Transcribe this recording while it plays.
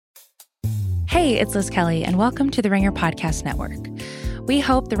Hey, it's Liz Kelly, and welcome to the Ringer Podcast Network. We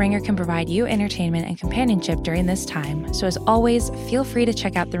hope the Ringer can provide you entertainment and companionship during this time. So as always, feel free to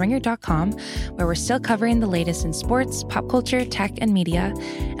check out theringer.com, where we're still covering the latest in sports, pop culture, tech, and media.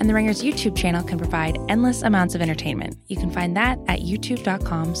 And the Ringer's YouTube channel can provide endless amounts of entertainment. You can find that at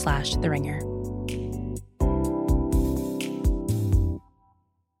youtube.com/theringer.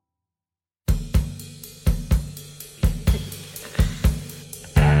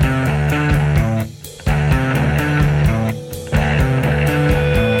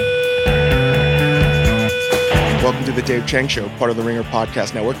 Welcome to the Dave Chang Show, part of the Ringer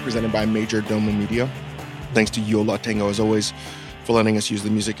Podcast Network, presented by Major Domo Media. Thanks to Yo La Tengo, as always, for letting us use the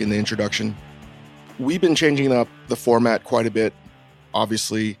music in the introduction. We've been changing up the format quite a bit.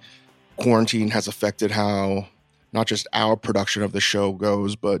 Obviously, quarantine has affected how not just our production of the show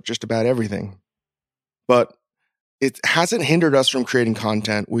goes, but just about everything. But it hasn't hindered us from creating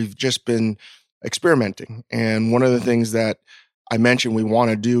content. We've just been experimenting. And one of the things that I mentioned we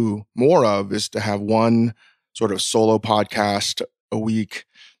want to do more of is to have one sort of solo podcast a week,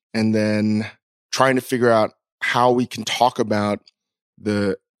 and then trying to figure out how we can talk about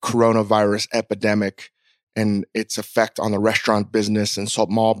the coronavirus epidemic and its effect on the restaurant business and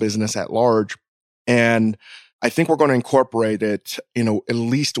mall business at large. And I think we're going to incorporate it in at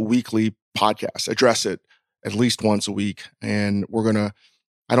least a weekly podcast, address it at least once a week. And we're going to,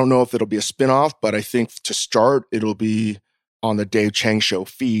 I don't know if it'll be a spinoff, but I think to start, it'll be on the Dave Chang Show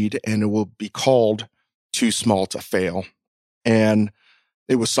feed, and it will be called Too Small to Fail. And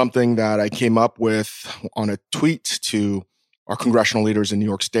it was something that I came up with on a tweet to our congressional leaders in New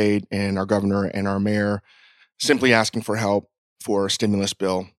York State and our governor and our mayor, simply asking for help for a stimulus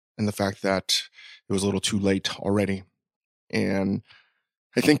bill and the fact that it was a little too late already. And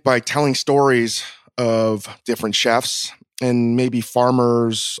I think by telling stories of different chefs and maybe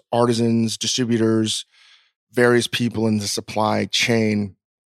farmers, artisans, distributors, various people in the supply chain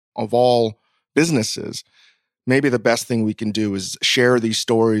of all businesses, maybe the best thing we can do is share these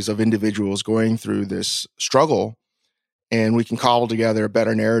stories of individuals going through this struggle, and we can cobble together a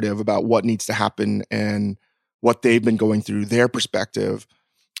better narrative about what needs to happen and what they've been going through, their perspective,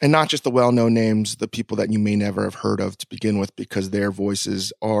 and not just the well-known names, the people that you may never have heard of to begin with, because their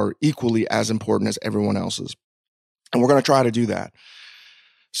voices are equally as important as everyone else's. And we're going to try to do that.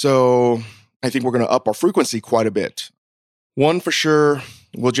 So I think we're going to up our frequency quite a bit. One for sure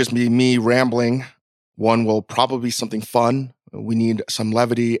will just be me rambling. One will probably be something fun. We need some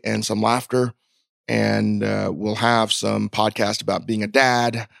levity and some laughter. And we'll have some podcast about being a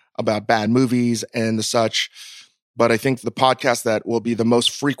dad, about bad movies and the such. But I think the podcast that will be the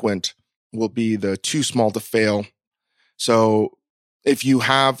most frequent will be the Too Small to Fail. So if you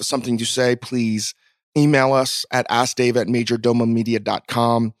have something to say, please email us at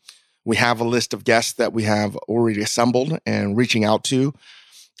askdave@majordomomedia.com. We have a list of guests that we have already assembled and reaching out to,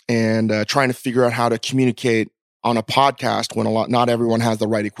 and trying to figure out how to communicate on a podcast when not everyone has the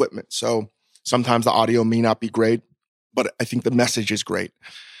right equipment. So sometimes the audio may not be great, but I think the message is great.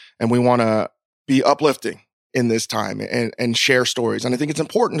 And we want to be uplifting in this time and share stories. And I think it's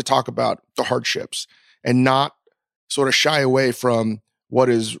important to talk about the hardships and not sort of shy away from what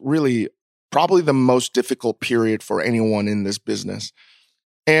is really probably the most difficult period for anyone in this business.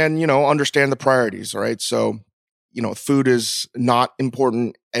 And, understand the priorities, right? So, food is not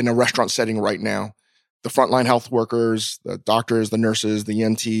important in a restaurant setting right now. The frontline health workers, the doctors, the nurses, the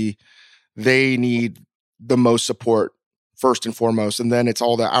EMT, they need the most support first and foremost. And then it's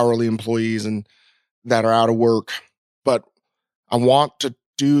all the hourly employees and that are out of work. But I want to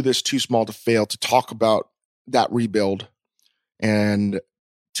do this Too Small to Fail to talk about that rebuild and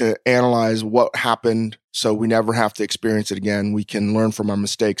to analyze what happened so we never have to experience it again. We can learn from our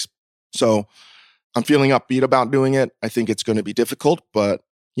mistakes. So I'm feeling upbeat about doing it. I think it's going to be difficult, but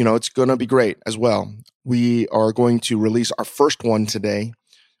it's going to be great as well. We are going to release our first one today,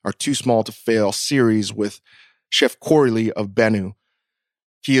 our Too Small to Fail series with Chef Corey Lee of Benu.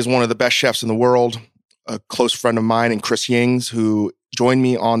 He is one of the best chefs in the world, a close friend of mine, and Chris Yings, who joined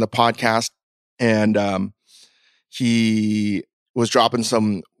me on the podcast. And he was dropping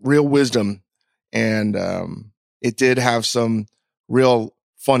some real wisdom, and it did have some real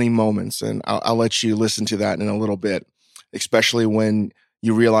funny moments. And I'll let you listen to that in a little bit, especially when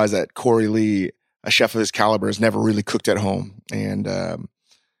you realize that Corey Lee, a chef of his caliber, has never really cooked at home. And,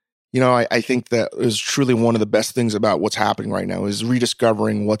 I think that is truly one of the best things about what's happening right now is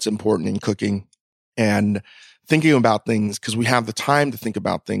rediscovering what's important in cooking and thinking about things, because we have the time to think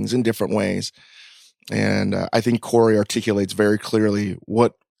about things in different ways. And I think Corey articulates very clearly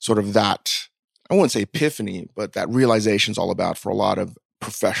what sort of that, I wouldn't say epiphany, but that realization is all about for a lot of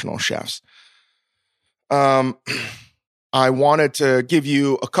professional chefs. Um, I wanted to give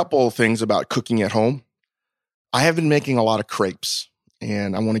you a couple of things about cooking at home. I have been making a lot of crepes,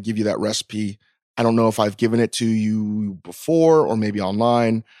 and I want to give you that recipe. I don't know if I've given it to you before or maybe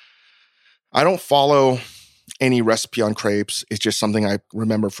online. I don't follow any recipe on crepes. It's just something I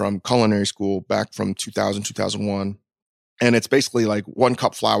remember from culinary school back from 2000, 2001. And it's basically like 1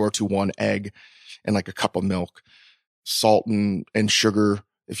 cup flour to 1 egg and like a cup of milk, salt and sugar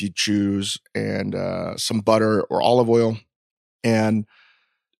if you choose, and some butter or olive oil. And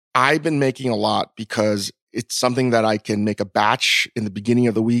I've been making a lot because it's something that I can make a batch in the beginning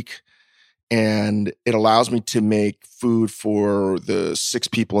of the week, and it allows me to make food for the 6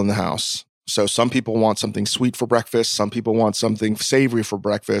 people in the house. So some people want something sweet for breakfast. Some people want something savory for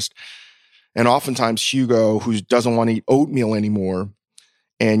breakfast. And oftentimes Hugo, who doesn't want to eat oatmeal anymore,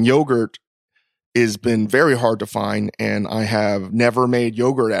 and yogurt has been very hard to find. And I have never made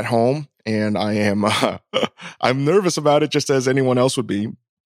yogurt at home. And I am, I'm nervous about it just as anyone else would be.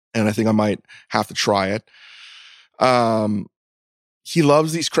 And I think I might have to try it. He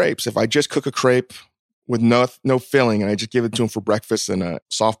loves these crepes. If I just cook a crepe with no filling and I just give it to him for breakfast and a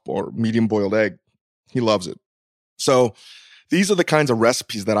soft or medium boiled egg, he loves it. So these are the kinds of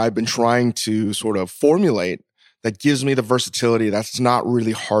recipes that I've been trying to sort of formulate that gives me the versatility that's not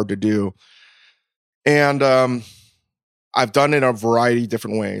really hard to do. And I've done it in a variety of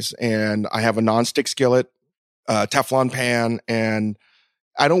different ways. And I have a nonstick skillet, Teflon pan, and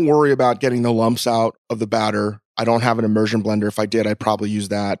I don't worry about getting the lumps out of the batter. I don't have an immersion blender. If I did, I'd probably use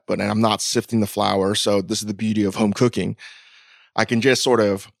that, but I'm not sifting the flour. So this is the beauty of home cooking. I can just sort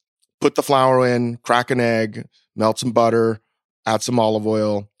of put the flour in, crack an egg, melt some butter, add some olive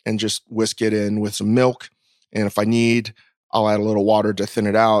oil, and just whisk it in with some milk. And if I need, I'll add a little water to thin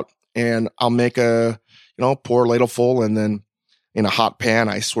it out. And I'll make pour a ladle full, and then in a hot pan,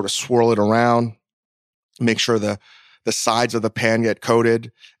 I sort of swirl it around, make sure the sides of the pan get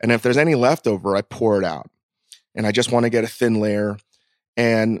coated. And if there's any leftover, I pour it out. And I just want to get a thin layer.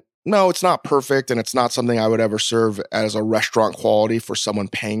 And no, it's not perfect, and it's not something I would ever serve as a restaurant quality for someone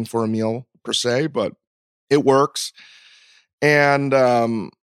paying for a meal per se, but it works. And,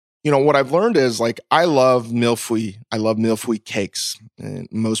 what I've learned is like, I love millefeuille. I love millefeuille cakes, and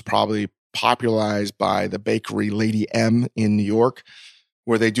most probably popularized by the bakery Lady M in New York,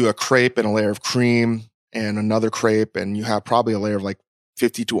 where they do a crepe and a layer of cream and another crepe. And you have probably a layer of like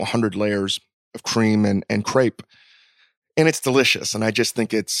 50 to 100 layers of cream and crepe. And it's delicious. And I just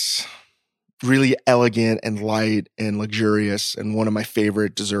think it's really elegant and light and luxurious, and one of my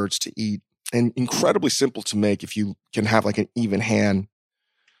favorite desserts to eat, and incredibly simple to make if you can have like an even hand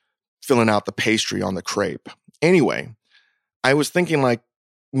filling out the pastry on the crepe. Anyway, I was thinking like,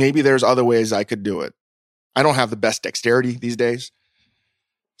 maybe there's other ways I could do it. I don't have the best dexterity these days.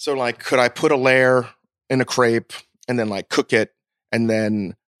 So like, could I put a layer in a crepe and then like cook it, and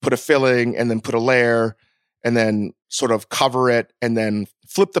then put a filling and then put a layer and then sort of cover it and then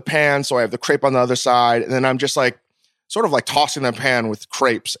flip the pan so I have the crepe on the other side. And then I'm just like sort of like tossing the pan with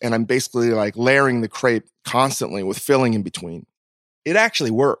crepes, and I'm basically like layering the crepe constantly with filling in between. It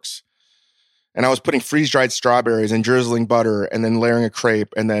actually works. And I was putting freeze-dried strawberries and drizzling butter and then layering a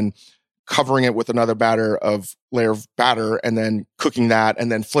crepe and then covering it with another layer of batter and then cooking that and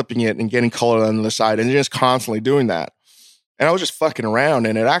then flipping it and getting color on the other side and just constantly doing that. And I was just fucking around,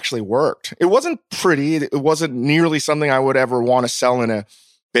 and it actually worked. It wasn't pretty. It wasn't nearly something I would ever want to sell in a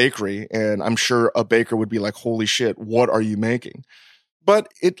bakery. And I'm sure a baker would be like, holy shit, what are you making?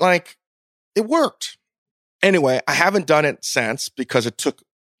 But it worked. Anyway, I haven't done it since because it took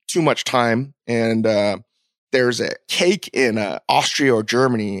too much time. And there's a cake in Austria or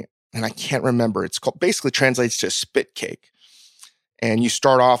Germany, and I can't remember. It's called, basically translates to spit cake. And you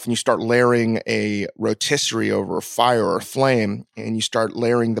start off and you start layering a rotisserie over a fire or a flame, and you start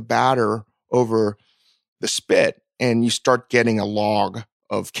layering the batter over the spit, and you start getting a log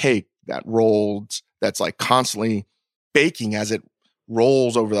of cake that rolls, that's like constantly baking as it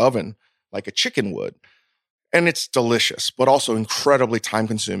rolls over the oven like a chicken would. And it's delicious, but also incredibly time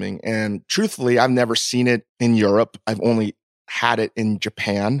consuming. And truthfully, I've never seen it in Europe. I've only had it in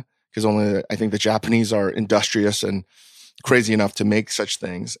Japan, because I think the Japanese are industrious and crazy enough to make such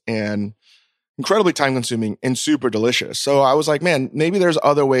things, and incredibly time consuming and super delicious. So I was like, man, maybe there's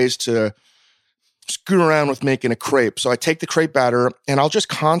other ways to screw around with making a crepe. So I take the crepe batter and I'll just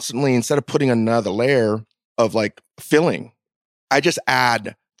constantly, instead of putting another layer of like filling, I just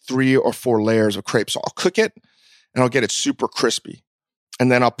add 3 or 4 layers of crepe. So I'll cook it and I'll get it super crispy.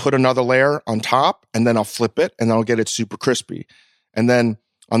 And then I'll put another layer on top, and then I'll flip it and then I'll get it super crispy. And then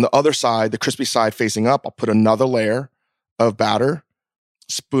on the other side, the crispy side facing up, I'll put another layer of batter,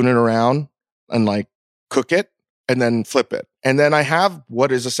 spoon it around, and like cook it, and then flip it. And then I have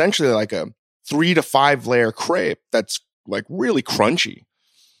what is essentially like a 3 to 5 layer crepe that's like really crunchy.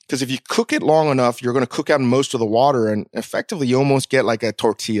 Because if you cook it long enough, you're going to cook out most of the water and effectively you almost get like a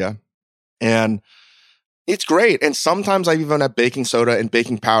tortilla. And it's great. And sometimes I even have baking soda and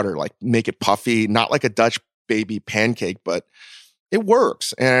baking powder, like make it puffy, not like a Dutch baby pancake, but it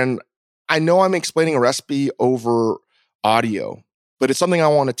works. And I know I'm explaining a recipe over audio, but it's something I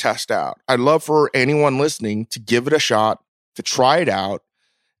want to test out. I'd love for anyone listening to give it a shot, to try it out,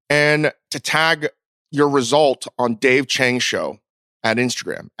 and to tag your result on Dave Chang Show at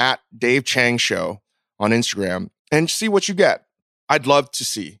Instagram, at Dave Chang Show on Instagram, and see what you get. I'd love to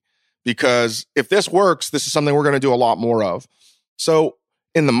see, because if this works, this is something we're going to do a lot more of. So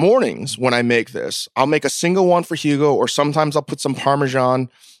in the mornings when I make this, I'll make a single one for Hugo, or sometimes I'll put some Parmesan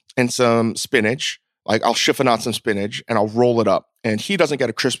and some spinach. Like I'll chiffon out some spinach and I'll roll it up, and he doesn't get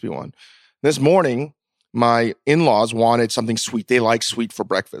a crispy one. This morning, my in-laws wanted something sweet. They like sweet for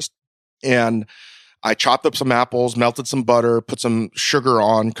breakfast. And I chopped up some apples, melted some butter, put some sugar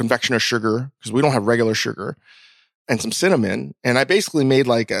on, confectioner sugar, because we don't have regular sugar, and some cinnamon. And I basically made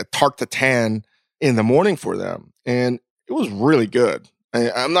like a tarte tatin in the morning for them. And it was really good.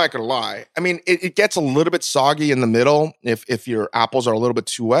 I'm not going to lie. I mean, it gets a little bit soggy in the middle if your apples are a little bit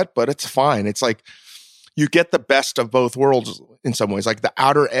too wet, but it's fine. It's like you get the best of both worlds in some ways. Like the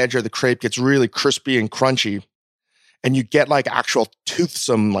outer edge of the crepe gets really crispy and crunchy, and you get like actual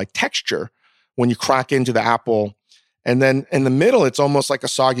toothsome like texture when you crack into the apple. And then in the middle, it's almost like a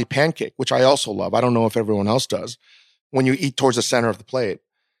soggy pancake, which I also love. I don't know if everyone else does, when you eat towards the center of the plate.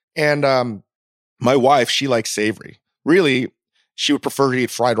 And my wife, she likes savory. Really, she would prefer to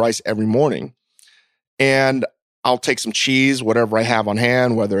eat fried rice every morning. And I'll take some cheese, whatever I have on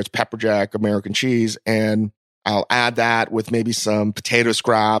hand, whether it's pepper jack, American cheese, and I'll add that with maybe some potato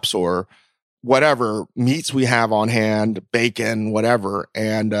scraps or whatever meats we have on hand, bacon, whatever.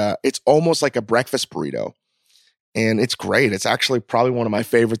 And it's almost like a breakfast burrito. And it's great. It's actually probably one of my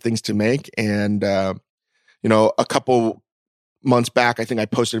favorite things to make. And, a couple months back, I think I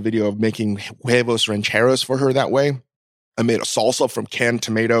posted a video of making huevos rancheros for her that way. I made a salsa from canned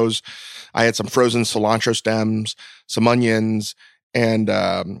tomatoes. I had some frozen cilantro stems, some onions, and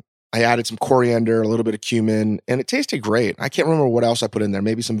I added some coriander, a little bit of cumin, and it tasted great. I can't remember what else I put in there,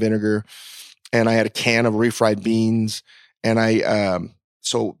 maybe some vinegar. And I had a can of refried beans. And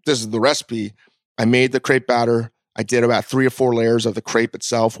so this is the recipe. I made the crepe batter. I did about 3 or 4 layers of the crepe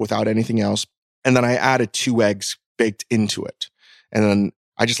itself without anything else. And then I added 2 eggs baked into it. And then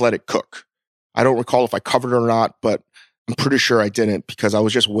I just let it cook. I don't recall if I covered it or not, but I'm pretty sure I didn't, because I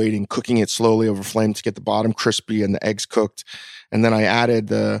was just waiting, cooking it slowly over flame to get the bottom crispy and the eggs cooked. And then I added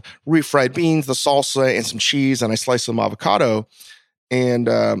the refried beans, the salsa, and some cheese, and I sliced some avocado. And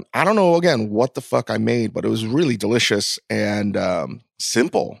I don't know, again, what the fuck I made, but it was really delicious and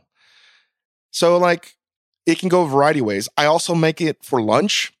simple. So, like, it can go a variety of ways. I also make it for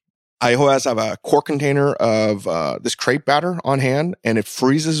lunch. I always have a quart container of this crepe batter on hand, and it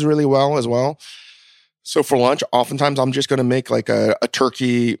freezes really well as well. So for lunch, oftentimes I'm just going to make like a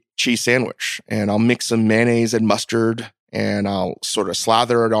turkey cheese sandwich, and I'll mix some mayonnaise and mustard, and I'll sort of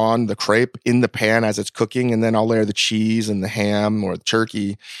slather it on the crepe in the pan as it's cooking. And then I'll layer the cheese and the ham or the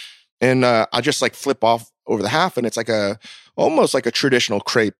turkey, and I'll just like flip off over the half. And it's like almost like a traditional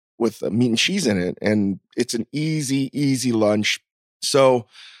crepe with meat and cheese in it. And it's an easy lunch. So,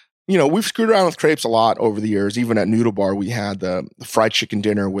 we've screwed around with crepes a lot over the years. Even at Noodle Bar, we had the fried chicken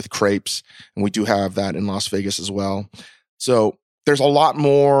dinner with crepes, and we do have that in Las Vegas as well. So there's a lot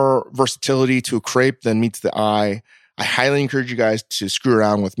more versatility to a crepe than meets the eye. I highly encourage you guys to screw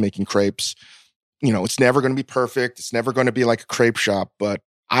around with making crepes. It's never going to be perfect. It's never going to be like a crepe shop, but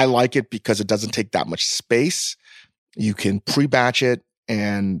I like it because it doesn't take that much space. You can pre-batch it,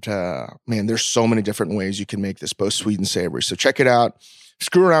 and man, there's so many different ways you can make this, both sweet and savory. So check it out.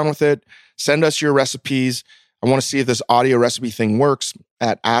 Screw around with it. Send us your recipes. I want to see if this audio recipe thing works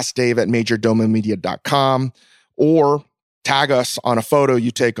at askdave@majordomomedia.com, or tag us on a photo you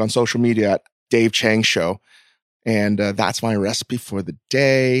take on social media at Dave Chang Show. And that's my recipe for the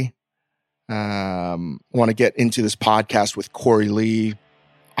day. I want to get into this podcast with Corey Lee.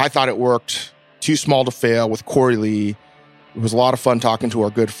 I thought it worked. Too Small to Fail with Corey Lee. It was a lot of fun talking to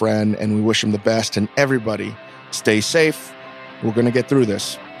our good friend, and we wish him the best. And everybody, stay safe. We're going to get through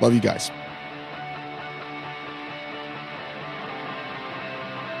this. Love you guys.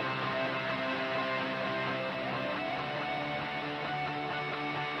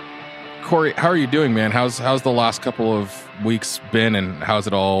 Corey, how are you doing, man? How's the last couple of weeks been, and how's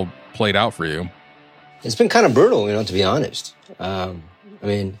it all played out for you? It's been kind of brutal, to be honest.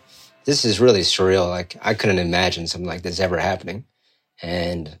 This this is really surreal. Like, I couldn't imagine something like this ever happening.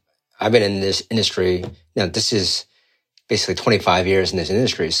 And I've been in this industry, this is basically 25 years in this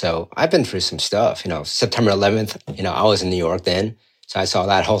industry. So I've been through some stuff. September 11th, I was in New York then. So I saw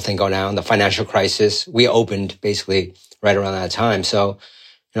that whole thing go down, the financial crisis. We opened basically right around that time. So,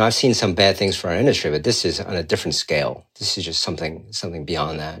 I've seen some bad things for our industry, but this is on a different scale. This is just something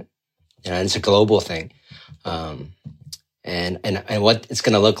beyond that. And it's a global thing. And what it's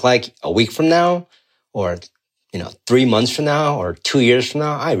going to look like a week from now, or 3 months from now, or 2 years from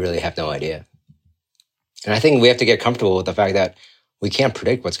now, I really have no idea. And I think we have to get comfortable with the fact that we can't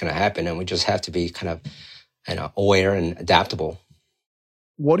predict what's going to happen, and we just have to be kind of aware and adaptable.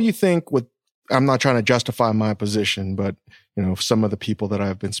 What do you think I'm not trying to justify my position, but some of the people that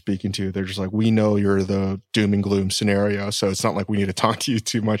I've been speaking to, they're just like, we know you're the doom and gloom scenario, so it's not like we need to talk to you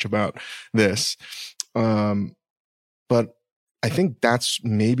too much about this. But I think that's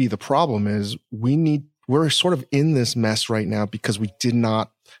maybe the problem is we're sort of in this mess right now because we did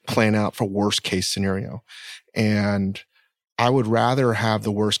not plan out for worst case scenario. And I would rather have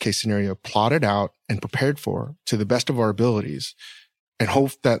the worst case scenario plotted out and prepared for to the best of our abilities and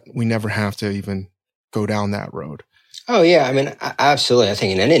hope that we never have to even go down that road. Oh, yeah. I mean, absolutely. I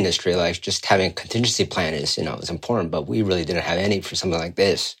think in any industry, like just having a contingency plan is important, but we really didn't have any for something like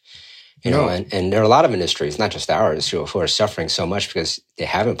this. And there are a lot of industries, not just ours, who are suffering so much because they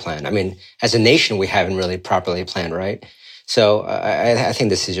haven't planned. I mean, as a nation, we haven't really properly planned, right? So I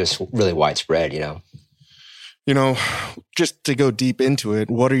think this is just really widespread, Just to go deep into it,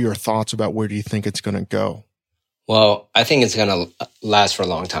 what are your thoughts about where do you think it's going to go? Well, I think it's going to last for a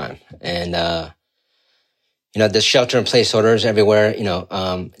long time. And, the shelter in place orders everywhere,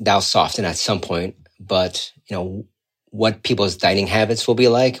 that'll soften at some point. But, what people's dining habits will be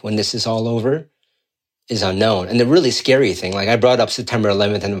like when this is all over is unknown. And the really scary thing, like I brought up September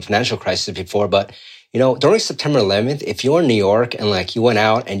 11th and the financial crisis before, but, during September 11th, if you're in New York and like you went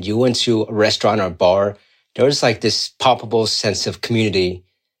out and you went to a restaurant or a bar, there was like this palpable sense of community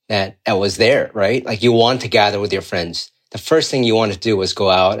that was there, right? Like you want to gather with your friends. The first thing you want to do was go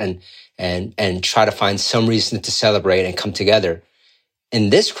out and try to find some reason to celebrate and come together. In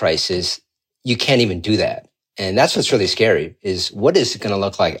this crisis, you can't even do that. And that's what's really scary is what is it going to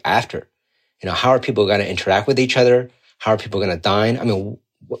look like after? How are people going to interact with each other? How are people going to dine? I mean,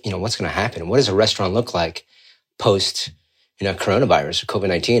 what's going to happen? What does a restaurant look like post, coronavirus or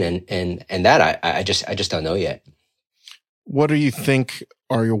COVID-19? And that I just don't know yet. What do you think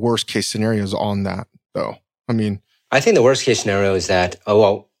are your worst case scenarios on that though? I mean, I think the worst case scenario is that,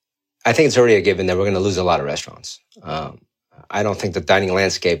 I think it's already a given that we're going to lose a lot of restaurants. I don't think the dining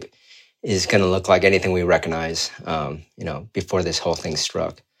landscape is going to look like anything we recognize, before this whole thing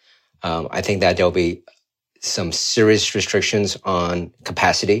struck. I think that there'll be some serious restrictions on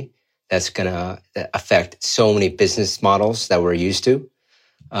capacity that's going to affect so many business models that we're used to.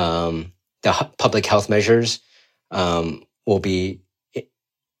 The public health measures will be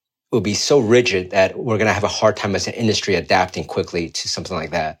so rigid that we're going to have a hard time as an industry adapting quickly to something like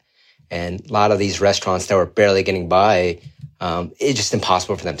that. And a lot of these restaurants that were barely getting by, it's just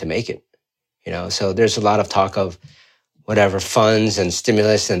impossible for them to make it. So there's a lot of talk of whatever funds and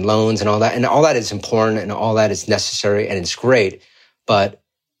stimulus and loans and all that is important and all that is necessary and it's great, but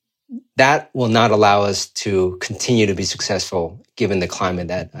that will not allow us to continue to be successful given the climate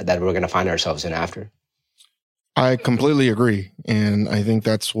that we're going to find ourselves in after. I completely agree. And I think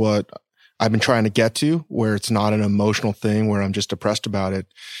that's what I've been trying to get to, where it's not an emotional thing where I'm just depressed about it,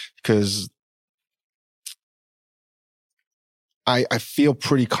 because I feel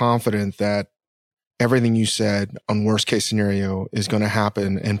pretty confident that everything you said on worst case scenario is going to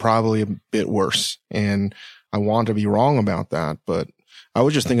happen and probably a bit worse. And I want to be wrong about that. But I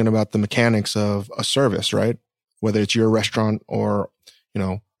was just thinking about the mechanics of a service, right? Whether it's your restaurant or,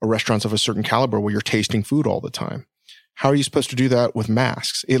 or restaurants of a certain caliber where you're tasting food all the time. How are you supposed to do that with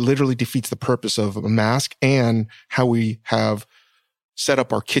masks? It literally defeats the purpose of a mask and how we have set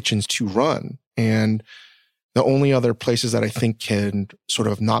up our kitchens to run. And the only other places that I think can sort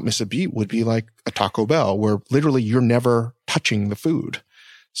of not miss a beat would be like a Taco Bell, where literally you're never touching the food.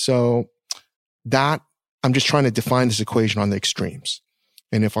 So that I'm just trying to define this equation on the extremes.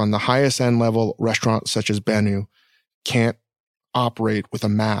 And if on the highest end level, restaurants such as Bennu can't operate with a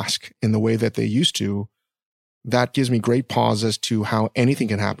mask in the way that they used to, that gives me great pause as to how anything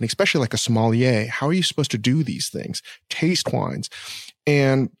can happen, especially like a sommelier. How are you supposed to do these things? Taste wines.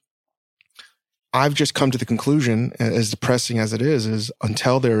 And I've just come to the conclusion, as depressing as it is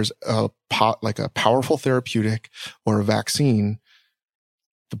until there's a powerful therapeutic or a vaccine,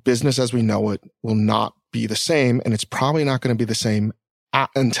 the business as we know it will not be the same. And it's probably not going to be the same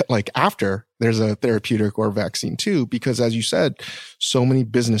like after there's a therapeutic or vaccine too, because as you said, so many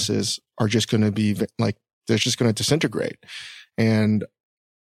businesses are just going to be like, they're just going to disintegrate. And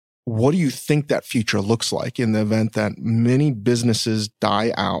what do you think that future looks like in the event that many businesses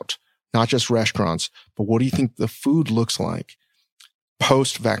die out, not just restaurants, but what do you think the food looks like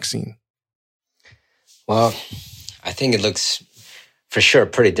post-vaccine? Well, I think it looks for sure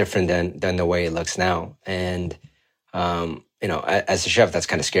pretty different than the way it looks now. And, as a chef, that's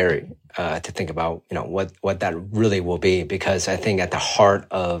kind of scary to think about, what that really will be, because I think at the heart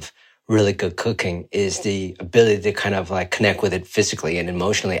of really good cooking is the ability to kind of like connect with it physically and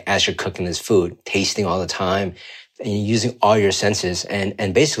emotionally as you're cooking this food, tasting all the time and using all your senses.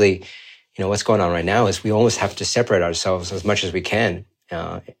 And basically, what's going on right now is we almost have to separate ourselves as much as we can.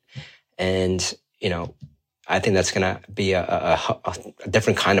 I think that's going to be a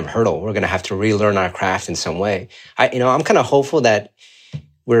different kind of hurdle. We're going to have to relearn our craft in some way. I'm kind of hopeful that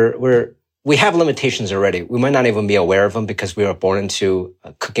we have limitations already. We might not even be aware of them because we were born into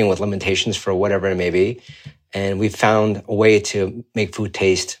cooking with limitations for whatever it may be. And we've found a way to make food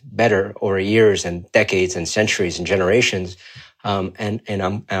taste better over years and decades and centuries and generations. And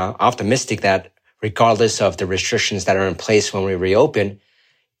I'm optimistic that regardless of the restrictions that are in place when we reopen,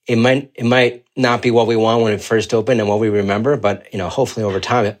 it might not be what we want when it first opened and what we remember, but hopefully over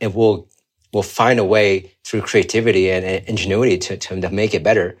time we'll find a way through creativity and ingenuity to make it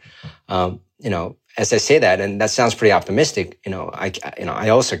better. As I say that, and that sounds pretty optimistic, I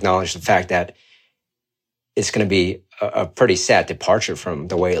also acknowledge the fact that it's going to be a pretty sad departure from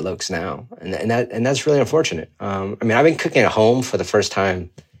the way it looks now, and that's really unfortunate. I've been cooking at home for the first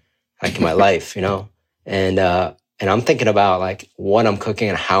time, like in my life, and I'm thinking about like what I'm cooking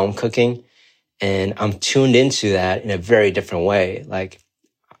and how I'm cooking, and I'm tuned into that in a very different way. Like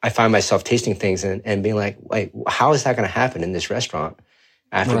I find myself tasting things and being like, wait, how is that going to happen in this restaurant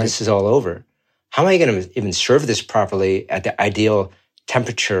after this is all over? How am I going to even serve this properly at the ideal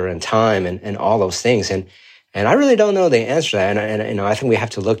temperature and time and all those things? And I really don't know the answer to that. And I think we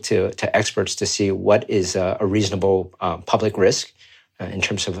have to look to experts to see what is a reasonable public risk in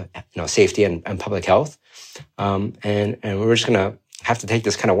terms of safety and public health. And we're just going to have to take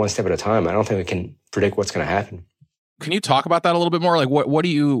this kind of one step at a time. I don't think we can predict what's going to happen. Can you talk about that a little bit more? Like what do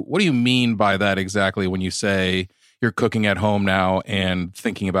you mean by that exactly when you say you're cooking at home now and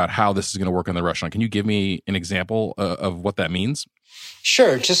thinking about how this is going to work in the restaurant? Can you give me an example of what that means?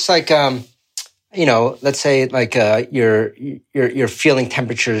 Sure. Just like, let's say like you're feeling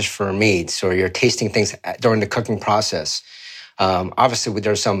temperatures for meats, or you're tasting things during the cooking process. Obviously,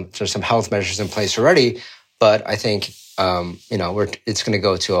 there's some health measures in place already, but I think it's going to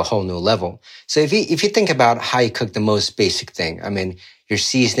go to a whole new level. So if you think about how you cook the most basic thing, you're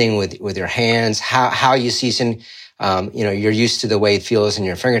seasoning with your hands, how you season. You're used to the way it feels in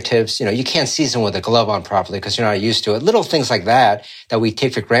your fingertips. You can't season with a glove on properly because you're not used to it. Little things like that we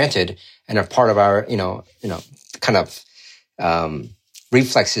take for granted and are part of our, kind of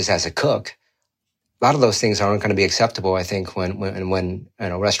reflexes as a cook. A lot of those things aren't going to be acceptable, I think, when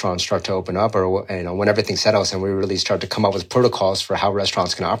restaurants start to open up, or when everything settles and we really start to come up with protocols for how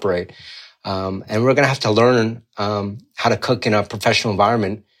restaurants can operate. And we're going to have to learn how to cook in a professional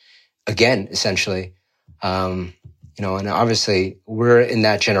environment again, essentially. And obviously we're in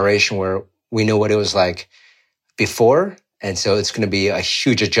that generation where we know what it was like before. And so it's going to be a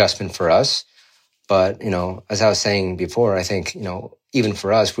huge adjustment for us. But, as I was saying before, I think, even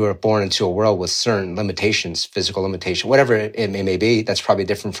for us, we were born into a world with certain limitations, physical limitation, whatever it may be. That's probably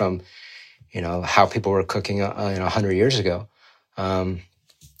different from, how people were cooking, 100 years ago.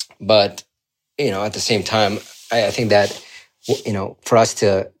 But, at the same time, I think that, for us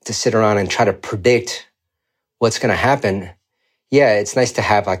to sit around and try to predict what's going to happen, yeah, it's nice to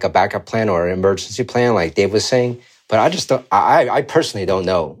have like a backup plan or an emergency plan, like Dave was saying. But I personally don't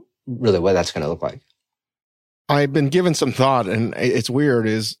know really what that's going to look like. I've been given some thought, and it's weird,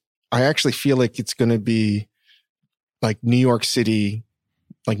 is I actually feel like it's going to be like New York City,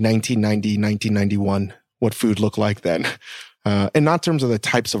 like 1990, 1991, what food looked like then. And not in terms of the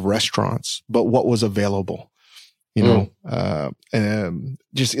types of restaurants, but what was available. Just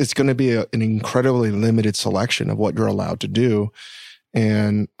it's going to be an incredibly limited selection of what you're allowed to do.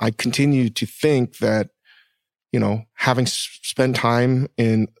 And I continue to think that, having spent time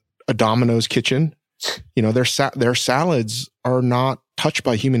in a Domino's kitchen, their salads are not touched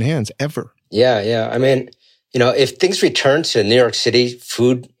by human hands ever. Yeah. If things returned to New York City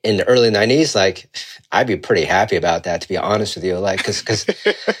food in the early 90s, like I'd be pretty happy about that, to be honest with you. Like, because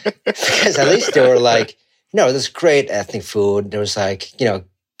at least there were like, this great ethnic food. There was like,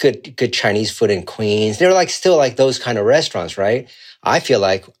 good Chinese food in Queens. They were like still like those kind of restaurants, right? I feel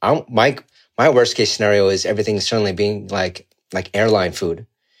like my worst case scenario is everything suddenly being like airline food,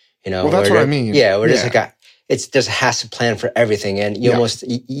 Well, that's what I mean. Yeah, where there's there's a has to plan for everything, and you almost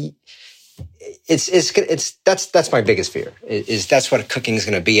that's my biggest fear is that's what cooking is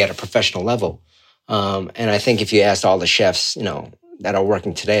going to be at a professional level. And I think if you asked all the chefs, that are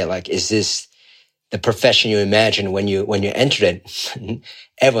working today, like, is this the profession you imagined when you entered it?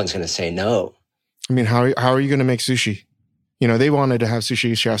 Everyone's going to say no. I mean, how are you going to make sushi? They wanted to have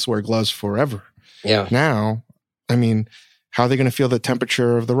sushi chefs wear gloves forever. Yeah. Now, I mean, how are they going to feel the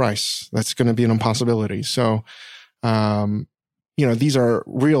temperature of the rice? That's going to be an impossibility. So, these are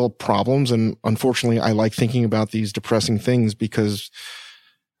real problems. And unfortunately, I like thinking about these depressing things because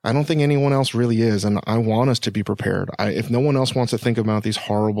I don't think anyone else really is. And I want us to be prepared. If no one else wants to think about these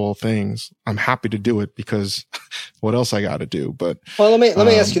horrible things, I'm happy to do it because what else I got to do? But well, let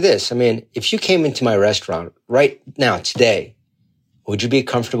me ask you this. I mean, if you came into my restaurant right now, today, would you be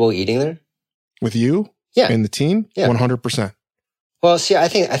comfortable eating there? With you? Yeah. And the team? Yeah. 100%. Well, see, I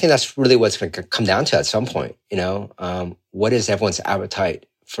think that's really what's going to come down to at some point. What is everyone's appetite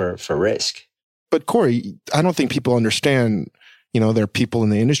for risk? But Corey, I don't think people understand. There are people in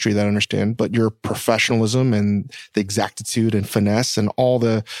the industry that understand, but your professionalism and the exactitude and finesse and all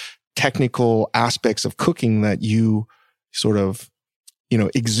the technical aspects of cooking that you sort of,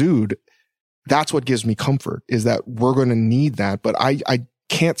 exude, that's what gives me comfort, is that we're going to need that. But I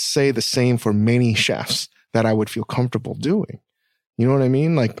can't say the same for many chefs that I would feel comfortable doing. You know what I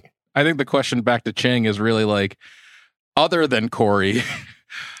mean? Like, I think the question back to Chang is really like, other than Corey,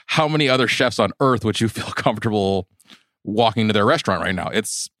 how many other chefs on earth would you feel comfortable walking to their restaurant right now?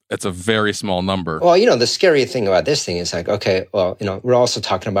 It's a very small number. Well, the scary thing about this thing is like, okay, well, we're also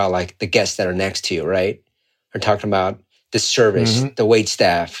talking about like the guests that are next to you, right? We're talking about the service, the wait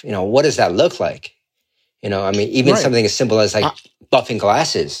staff. What does that look like? I mean, even something as simple as like buffing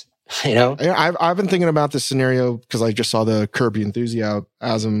glasses. I've been thinking about this scenario because I just saw the Curb Your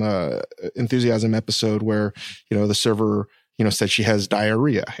Enthusiasm episode where the server said she has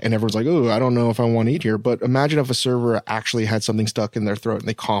diarrhea, and everyone's like, "Oh, I don't know if I want to eat here." But imagine if a server actually had something stuck in their throat and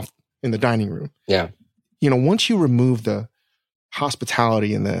they coughed in the dining room. Yeah, once you remove the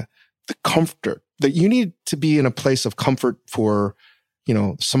hospitality and the comfort, that you need to be in a place of comfort for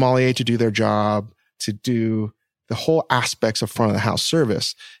sommelier to do their job, to do the whole aspects of front of the house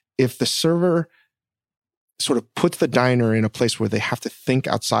service. If the server sort of puts the diner in a place where they have to think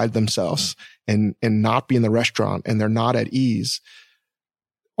outside themselves and not be in the restaurant and they're not at ease,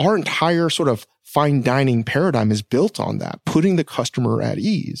 our entire sort of fine dining paradigm is built on that, putting the customer at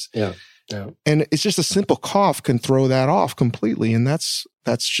ease. Yeah. Yeah. And it's just a simple cough can throw that off completely. And that's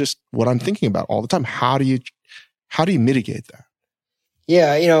just what I'm thinking about all the time. How do you mitigate that?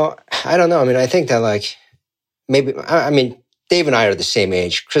 Yeah. I don't know. I mean, I think that like maybe, Dave and I are the same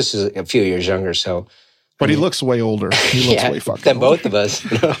age. Chris is a few years younger, so. But he looks way older. He looks way fucking than older. both of us.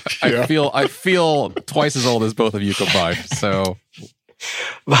 I feel twice as old as both of you combined. So,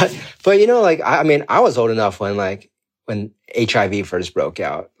 but I was old enough when HIV first broke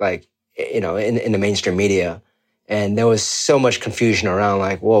out, in the mainstream media, and there was so much confusion around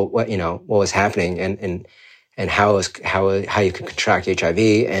what was happening and how you could contract HIV,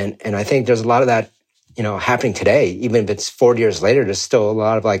 and I think there's a lot of that happening today. Even if it's 40 years later, there's still a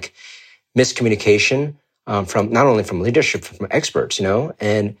lot of miscommunication. From not only from leadership, from experts,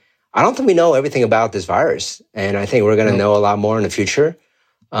 and I don't think we know everything about this virus, and I think we're going to know a lot more in the future.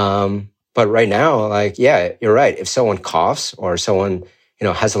 But right now, you're right. If someone coughs or someone,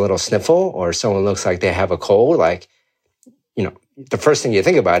 has a little sniffle or someone looks like they have a cold, the first thing you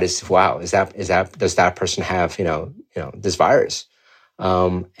think about is, wow, does that person have, this virus?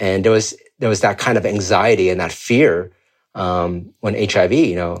 And there was that kind of anxiety and that fear. When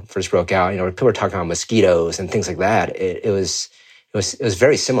HIV, first broke out, people were talking about mosquitoes and things like that. It was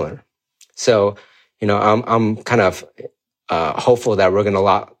very similar. So, I'm kind of hopeful that we're going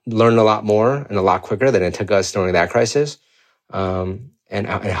to learn a lot more and a lot quicker than it took us during that crisis. And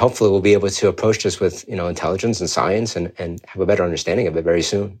hopefully we'll be able to approach this with, intelligence and science and have a better understanding of it very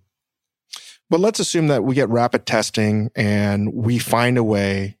soon. But let's assume that we get rapid testing and we find a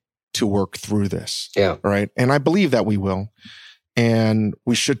way to work through this. Yeah. Right. And I believe that we will. And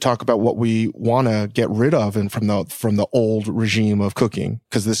we should talk about what we want to get rid of and from the old regime of cooking,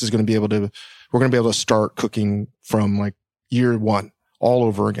 because we're going to be able to start cooking from year one all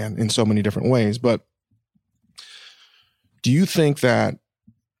over again in so many different ways. But do you think that,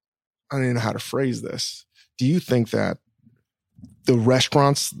 I don't even know how to phrase this. Do you think that the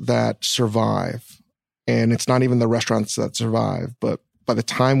restaurants that survive, and it's not even the restaurants that survive, but by the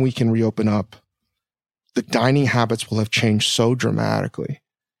time we can reopen up, the dining habits will have changed so dramatically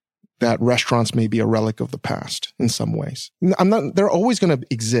that restaurants may be a relic of the past in some ways. They're always going to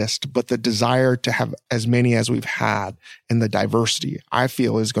exist, but the desire to have as many as we've had and the diversity, I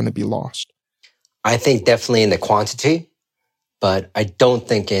feel, is going to be lost. I think definitely in the quantity, but I don't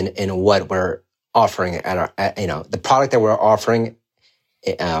think in what we're offering the product that we're offering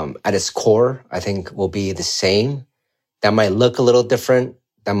at its core, I think will be the same. That might look a little different.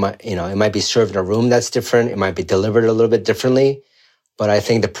 That might, it might be served in a room that's different. It might be delivered a little bit differently. But I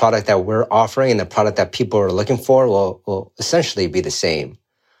think the product that we're offering and the product that people are looking for will essentially be the same.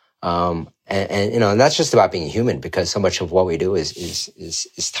 And that's just about being human, because so much of what we do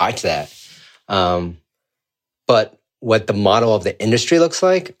is tied to that. But what the model of the industry looks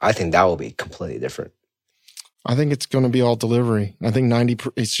like, I think that will be completely different. I think it's going to be all delivery. I think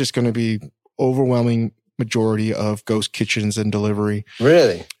it's just going to be overwhelming majority of ghost kitchens and delivery.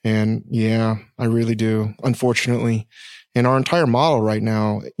 Really? And yeah, I really do. Unfortunately, in our entire model right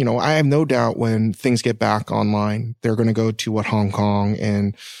now, I have no doubt when things get back online, they're going to go to Hong Kong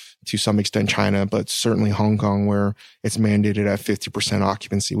and to some extent China, but certainly Hong Kong, where it's mandated at 50%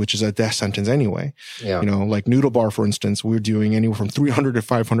 occupancy, which is a death sentence anyway. Yeah. Like Noodle Bar, for instance, we're doing anywhere from 300 to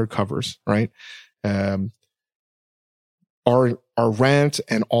 500 covers, right? Our rent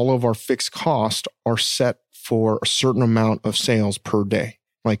and all of our fixed costs are set for a certain amount of sales per day.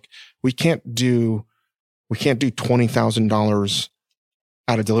 Like we can't do $20,000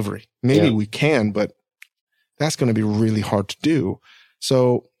 out of delivery. Maybe we can, but that's going to be really hard to do.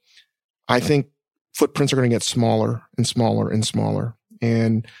 So I think footprints are going to get smaller and smaller and smaller.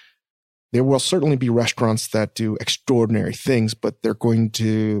 And there will certainly be restaurants that do extraordinary things, but they're going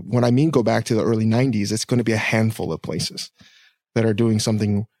to, when I mean go back to the early 90s, it's going to be a handful of places that are doing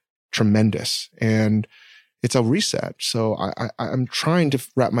something tremendous. And it's a reset. So I'm trying to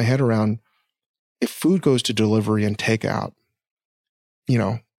wrap my head around, if food goes to delivery and takeout,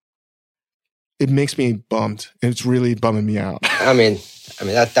 it makes me bummed. It's really bumming me out. I mean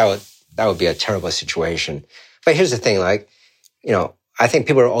that would be a terrible situation. But here's the thing, I think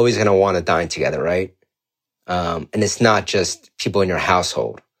people are always going to want to dine together, right? And it's not just people in your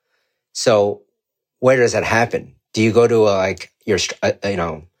household. So where does that happen? Do you go to a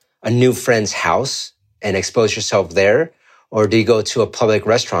new friend's house and expose yourself there? Or do you go to a public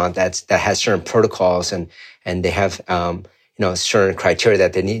restaurant that has certain protocols and they have, certain criteria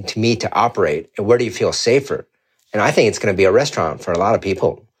that they need to meet to operate? And where do you feel safer? And I think it's going to be a restaurant for a lot of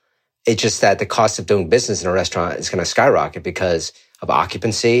people. It's just that the cost of doing business in a restaurant is going to skyrocket because of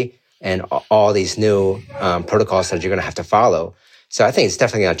occupancy and all these new protocols that you're going to have to follow. So I think it's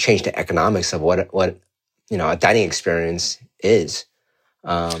definitely going to change the economics of what a dining experience is.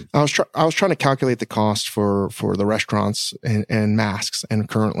 I was trying to calculate the cost for the restaurants and masks. And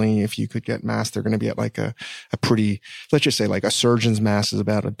currently, if you could get masks, they're going to be at like a pretty, let's just say like a surgeon's mask is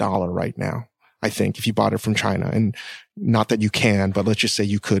about $1 right now. I think if you bought it from China, and not that you can, but let's just say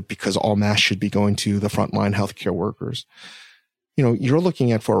you could, because all masks should be going to the frontline healthcare workers. You're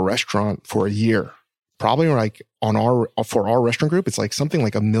looking at for a restaurant for a year, probably like for our restaurant group, it's like something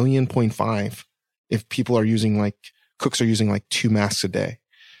like $1.5 million if people are using cooks are using 2 masks a day.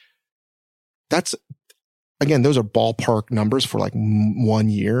 That's, again, those are ballpark numbers for 1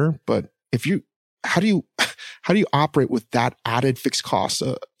 year. But how do you operate with that added fixed cost,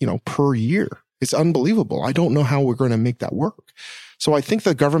 per year? It's unbelievable. I don't know how we're going to make that work. So I think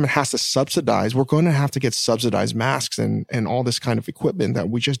the government has to subsidize. We're going to have to get subsidized masks and all this kind of equipment that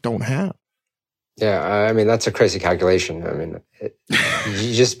we just don't have. Yeah, I mean, that's a crazy calculation. I mean,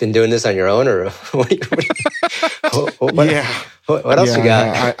 you just been doing this on your own, or what else you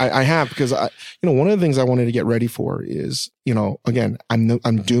got? I have, because one of the things I wanted to get ready for is, again,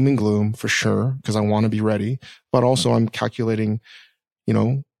 I'm doom and gloom for sure, because I want to be ready, but also I'm calculating,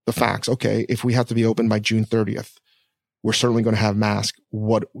 the facts. Okay, if we have to be open by June 30th, we're certainly going to have masks.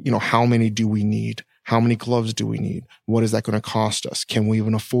 How many do we need? How many gloves do we need? What is that going to cost us? Can we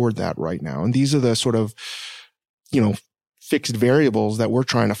even afford that right now? And these are the sort of, fixed variables that we're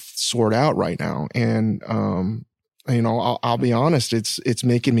trying to sort out right now. And, I'll be honest, it's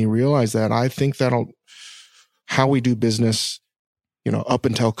making me realize that I think how we do business, up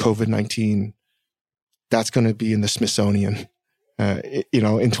until COVID-19, that's going to be in the Smithsonian,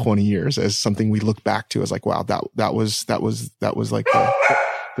 in 20 years as something we look back to as like, wow, that was like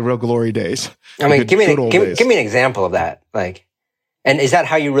the real glory days. I mean, give me an example of that. And is that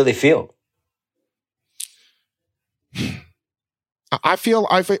how you really feel? I feel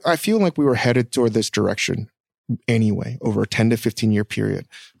like we were headed toward this direction anyway, over a 10 to 15 year period.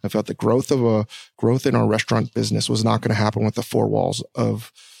 I felt the growth in our restaurant business was not going to happen with the four walls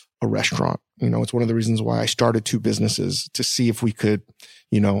of a restaurant. It's one of the reasons why I started 2 businesses, to see if we could,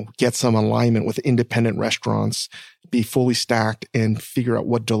 get some alignment with independent restaurants, be fully stacked, and figure out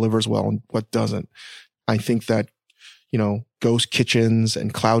what delivers well and what doesn't. I think that, ghost kitchens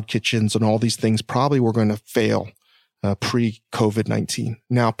and cloud kitchens and all these things probably were going to fail pre-COVID-19.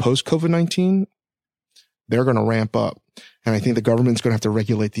 Now, post-COVID-19, they're going to ramp up. And I think the government's going to have to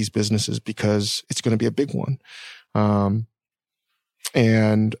regulate these businesses because it's going to be a big one.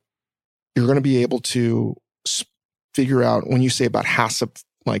 And you're going to be able to figure out, when you say about HACCP,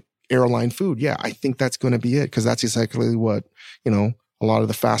 like airline food, yeah, I think that's going to be it, because that's exactly what, a lot of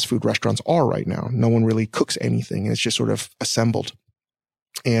the fast food restaurants are right now. No one really cooks anything. It's just sort of assembled.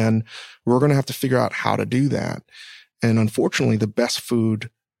 And we're going to have to figure out how to do that. And unfortunately, the best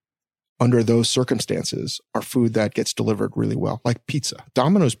food under those circumstances are food that gets delivered really well, like pizza,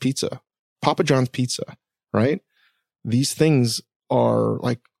 Domino's pizza, Papa John's pizza, right? These things are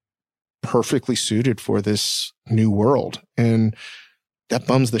like perfectly suited for this new world. And that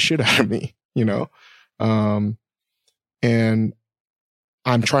bums the shit out of me, and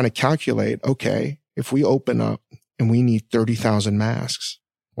I'm trying to calculate, okay, if we open up and we need 30,000 masks,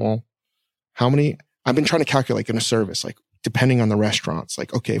 well, how many? I've been trying to calculate in a service, like depending on the restaurants,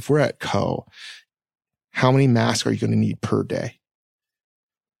 like, okay, if we're at Co, how many masks are you going to need per day?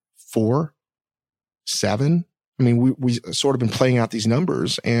 4? 7? I mean, we sort of been playing out these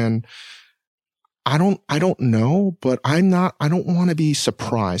numbers, and I don't know, but I don't want to be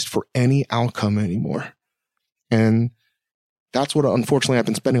surprised for any outcome anymore. And that's what, unfortunately, I've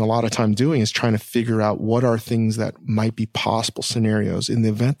been spending a lot of time doing, is trying to figure out what are things that might be possible scenarios in the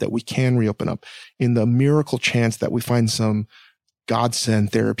event that we can reopen up, in the miracle chance that we find some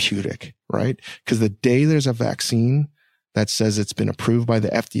godsend therapeutic, right? Because the day there's a vaccine that says it's been approved by the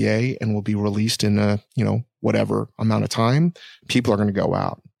FDA and will be released in a, whatever amount of time, people are going to go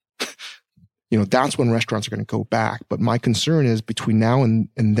out. That's when restaurants are going to go back. But my concern is between now and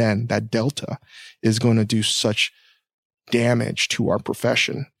then, that Delta is going to do such damage to our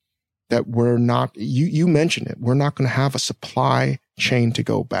profession that we're not, you mentioned it, we're not going to have a supply chain to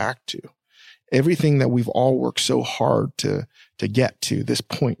go back to. Everything that we've all worked so hard to get to this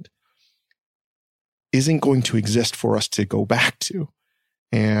point isn't going to exist for us to go back to.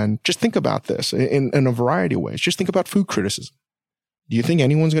 And just think about this in a variety of ways. Just think about food criticism. Do you think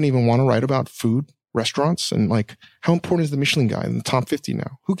anyone's going to even want to write about food restaurants? And like, how important is the Michelin Guide in the top 50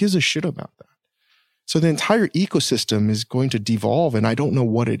 now? Who gives a shit about that? So the entire ecosystem is going to devolve, and I don't know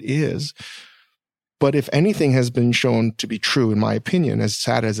what it is. But if anything has been shown to be true, in my opinion, as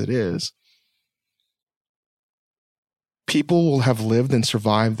sad as it is, people will have lived and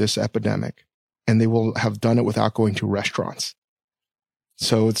survived this epidemic, and they will have done it without going to restaurants.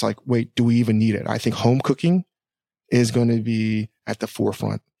 So it's like, wait, do we even need it? I think home cooking is going to be at the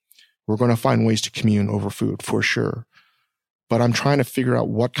forefront. We're going to find ways to commune over food for sure. But I'm trying to figure out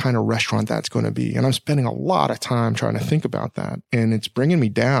what kind of restaurant that's going to be. And I'm spending a lot of time trying to think about that. And it's bringing me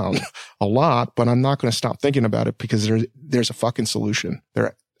down a lot, but I'm not going to stop thinking about it, because there's a fucking solution.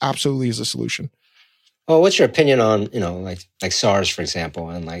 There absolutely is a solution. Well, what's your opinion on, like SARS, for example,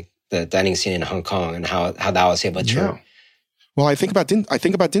 and like the dining scene in Hong Kong and how that was able to turn? Well, I think about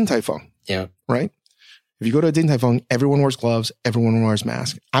Din Tai Fung. Yeah. Right? If you go to Din Tai Fung, everyone wears gloves, everyone wears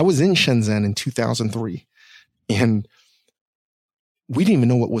masks. I was in Shenzhen in 2003, and we didn't even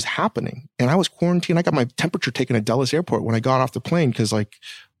know what was happening. And I was quarantined. I got my temperature taken at Dulles Airport when I got off the plane, because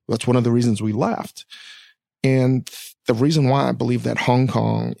that's one of the reasons we left. And the reason why I believe that Hong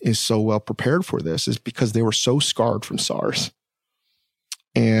Kong is so well prepared for this is because they were so scarred from SARS.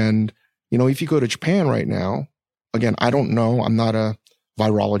 And, if you go to Japan right now, again, I don't know, I'm not a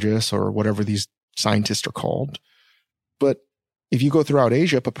virologist or whatever these scientists are called, but if you go throughout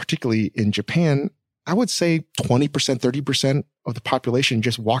Asia, but particularly in Japan, I would say 20%, 30% of the population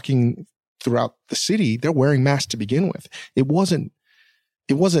just walking throughout the city, they're wearing masks to begin with. It wasn't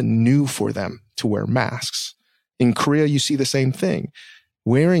new for them to wear masks. In Korea, you see the same thing.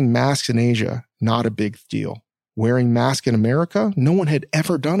 Wearing masks in Asia, not a big deal. Wearing masks in America, no one had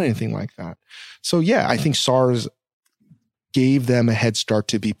ever done anything like that. So yeah, I think SARS gave them a head start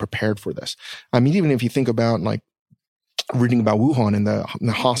to be prepared for this. I mean, even if you think about like reading about Wuhan and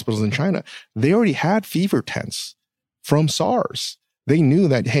the hospitals in China, they already had fever tents from SARS. They knew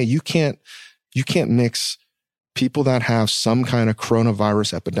that, hey, you can't mix people that have some kind of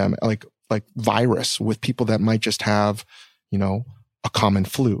coronavirus epidemic, like virus, with people that might just have, a common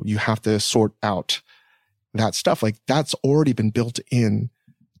flu. You have to sort out that stuff. Like, that's already been built in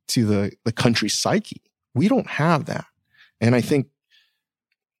to the country's psyche. We don't have that. And I think,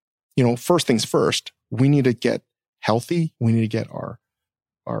 first things first, we need to get healthy. We need to get our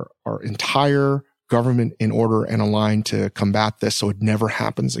our entire government in order and aligned to combat this so it never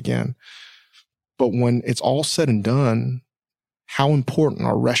happens again. But when it's all said and done, how important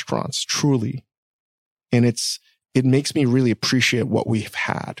are restaurants truly? And it makes me really appreciate what we've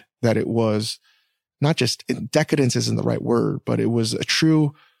had, that it was not just, decadence isn't the right word, but it was a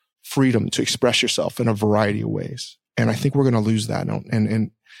true freedom to express yourself in a variety of ways. And I think we're going to lose that.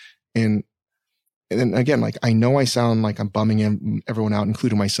 And then again, like, I know I sound like I'm bumming everyone out,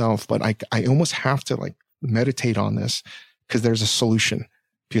 including myself, but I almost have to like meditate on this because there's a solution,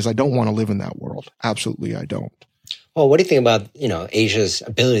 because I don't want to live in that world. Absolutely, I don't. Well, what do you think about, Asia's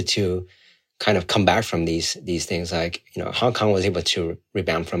ability to kind of come back from these things? Like, Hong Kong was able to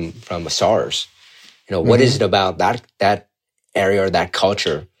rebound from SARS. What is it about that area or that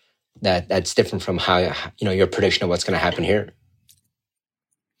culture that's different from how, your prediction of what's going to happen here?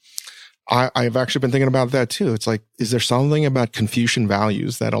 I've actually been thinking about that too. It's like, is there something about Confucian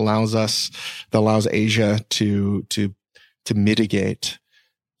values that allows Asia to mitigate,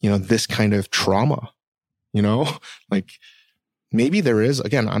 this kind of trauma? Like, maybe there is.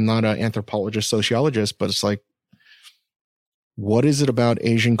 Again, I'm not an anthropologist, sociologist, but it's like, what is it about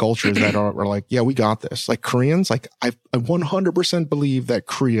Asian cultures that are like, yeah, we got this? Like Koreans, like I 100% believe that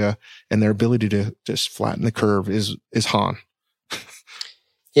Korea and their ability to just flatten the curve is Han.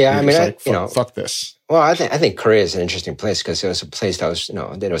 Yeah, I mean, like, fuck this. Well, I think Korea is an interesting place because it was a place that was,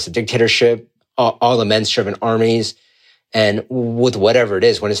 there was a dictatorship, all the men-serving armies, and with whatever it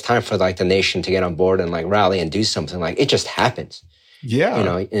is, when it's time for like the nation to get on board and like rally and do something, like it just happens.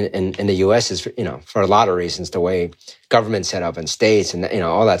 Yeah. In the U.S. is, for a lot of reasons, the way government set up and states and,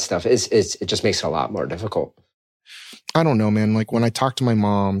 all that stuff it just makes it a lot more difficult. I don't know, man. Like when I talk to my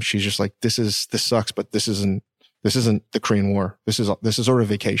mom, she's just like, this sucks, but this isn't the Korean War. This is sort of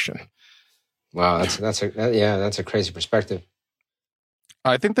vacation. Wow. That's a crazy perspective.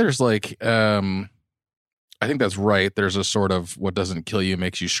 I think there's like, I think that's right. There's a sort of what doesn't kill you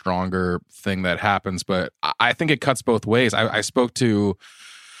makes you stronger thing that happens, but I think it cuts both ways. I spoke to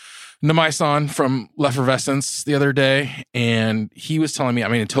Namai-san from L'Effervescence the other day, and he was telling me, I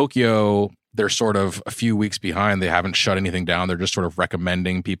mean, in Tokyo, they're sort of a few weeks behind. They haven't shut anything down. They're just sort of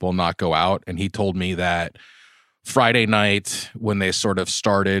recommending people not go out. And he told me that Friday night, when they sort of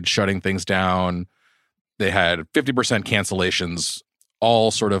started shutting things down, they had 50% cancellations,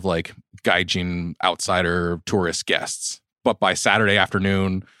 all sort of like gaijin outsider tourist guests. But by Saturday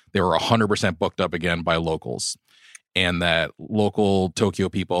afternoon, they were 100% booked up again by locals. And that local Tokyo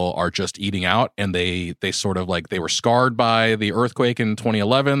people are just eating out, and they sort of like, they were scarred by the earthquake in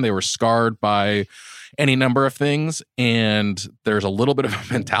 2011. They were scarred by any number of things. And there's a little bit of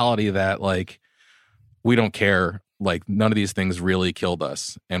a mentality that like, we don't care. Like none of these things really killed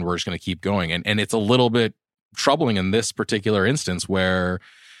us, and we're just going to keep going. And it's a little bit troubling in this particular instance where,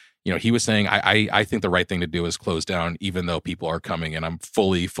 he was saying, I think the right thing to do is close down, even though people are coming, and I'm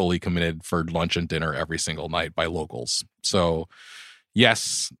fully committed for lunch and dinner every single night by locals. So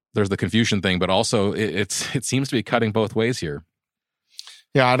yes, there's the Confucian thing, but also it seems to be cutting both ways here.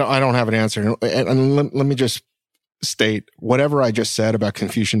 Yeah, I don't have an answer. And let me just state, whatever I just said about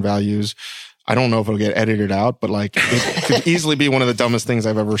Confucian values, I don't know if it'll get edited out, but like it could easily be one of the dumbest things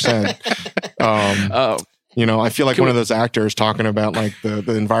I've ever said. I feel like one of those actors talking about like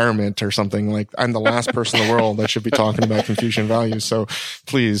the environment or something. Like I'm the last person in the world that should be talking about Confucian values. So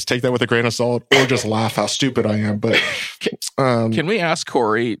please take that with a grain of salt, or just laugh how stupid I am. But can we ask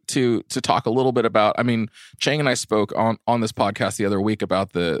Corey to talk a little bit about? I mean, Chang and I spoke on this podcast the other week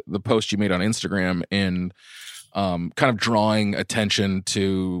about the post you made on Instagram and kind of drawing attention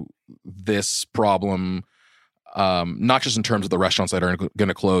to this problem. Not just in terms of the restaurants that are going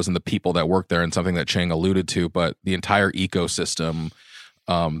to close and the people that work there, and something that Chang alluded to, but the entire ecosystem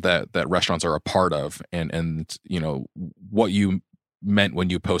that restaurants are a part of, and what you meant when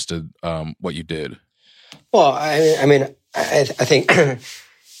you posted what you did. Well, I think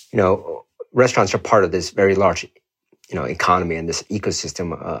restaurants are part of this very large economy and this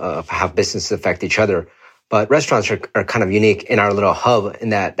ecosystem of how businesses affect each other. But restaurants are kind of unique in our little hub in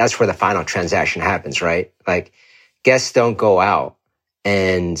that that's where the final transaction happens, right? Like guests don't go out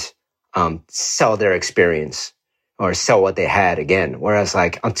and sell their experience or sell what they had again. Whereas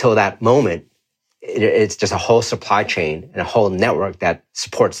like until that moment, it's just a whole supply chain and a whole network that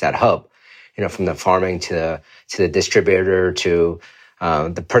supports that hub, from the farming to the distributor to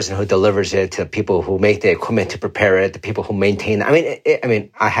the person who delivers it, to people who make the equipment to prepare it, the people who maintain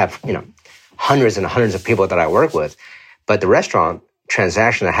it. I have, hundreds and hundreds of people that I work with, but the restaurant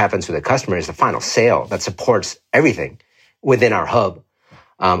transaction that happens with the customer is the final sale that supports everything within our hub.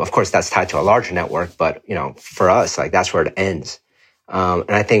 Of course, that's tied to a larger network, but for us, like that's where it ends.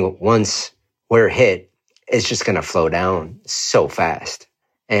 And I think once we're hit, it's just going to flow down so fast.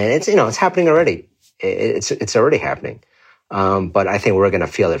 And it's happening already. It's already happening. But I think we're going to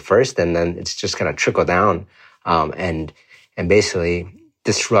feel it first, and then it's just going to trickle down, and basically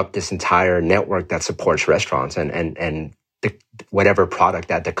disrupt this entire network that supports restaurants and whatever product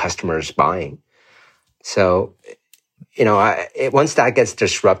that the customer is buying. So, once that gets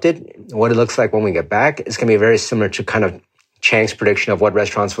disrupted, what it looks like when we get back is going to be very similar to kind of Chang's prediction of what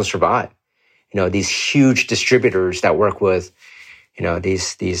restaurants will survive. These huge distributors that work with,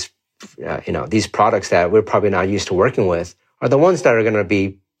 these products that we're probably not used to working with are the ones that are going to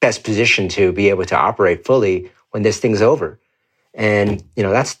be best positioned to be able to operate fully when this thing's over. And,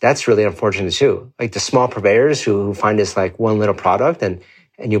 that's really unfortunate too. Like the small purveyors who find this like one little product and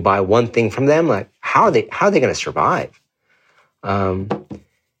you buy one thing from them, like how are they going to survive? And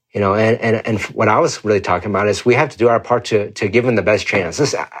what I was really talking about is we have to do our part to give them the best chance.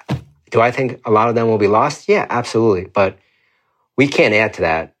 Do I think a lot of them will be lost? Yeah, absolutely. But we can't add to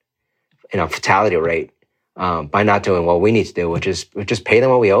that, fatality rate by not doing what we need to do, which is just pay them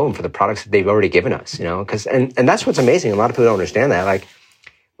what we owe them for the products that they've already given us. Because and that's what's amazing. A lot of people don't understand that. Like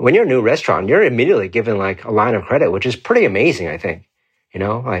when you're a new restaurant, you're immediately given like a line of credit, which is pretty amazing. I think,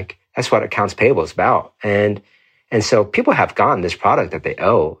 like that's what accounts payable is about. And so people have gotten this product that they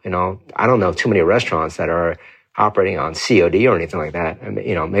owe. I don't know too many restaurants that are operating on COD or anything like that. I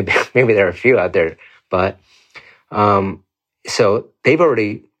mean, maybe there are a few out there, but so they've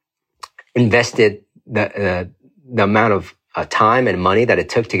already invested the amount of time and money that it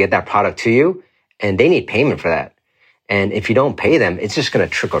took to get that product to you, and they need payment for that. And if you don't pay them, it's just going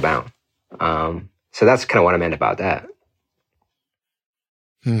to trickle down. So that's kind of what I meant about that.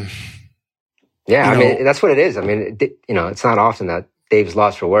 Yeah, I mean, that's what it is. I mean, it's not often that Dave's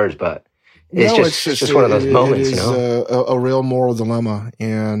lost for words, but it's just one of those moments. It is a real moral dilemma,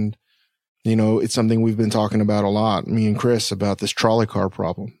 and it's something we've been talking about a lot, me and Chris, about this trolley car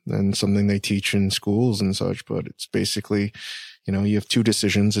problem, and something they teach in schools and such. But it's basically, you have two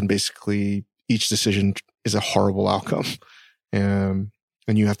decisions, and basically each decision is a horrible outcome, and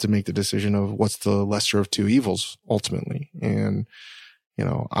you have to make the decision of what's the lesser of two evils ultimately. And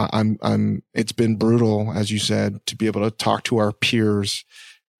it's been brutal, as you said, to be able to talk to our peers.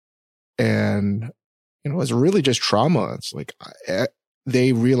 And, it's really just trauma. It's like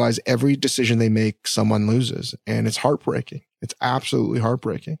they realize every decision they make, someone loses. And it's heartbreaking. It's absolutely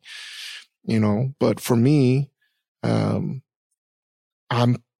heartbreaking, But for me, I'm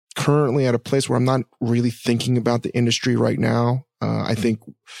currently at a place where I'm not really thinking about the industry right now. I think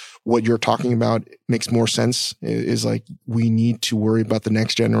what you're talking about makes more sense, is like we need to worry about the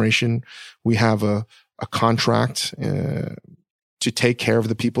next generation. We have a contract to take care of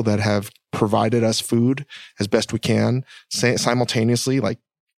the people that have provided us food as best we can, simultaneously like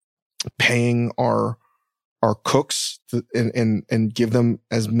paying our cooks and give them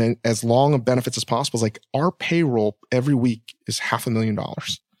as long of benefits as possible. It's like our payroll every week is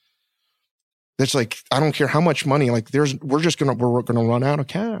 $500,000. That's like, I don't care how much money, like we're gonna run out of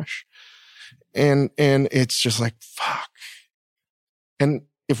cash. And it's just like, fuck. And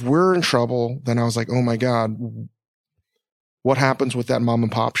if we're in trouble, then I was like, oh my God, what happens with that mom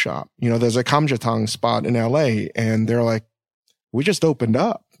and pop shop? There's a kamjatang spot in LA, and they're like, we just opened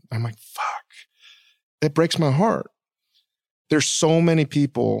up. I'm like, fuck. It breaks my heart. There's so many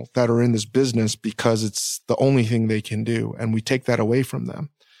people that are in this business because it's the only thing they can do, and we take that away from them.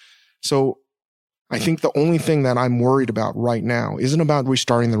 So I think the only thing that I'm worried about right now isn't about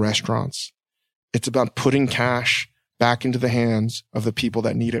restarting the restaurants. It's about putting cash back into the hands of the people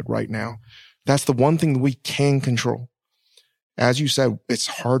that need it right now. That's the one thing that we can control. As you said, it's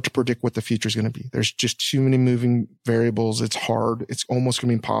hard to predict what the future is going to be. There's just too many moving variables. It's hard. It's almost going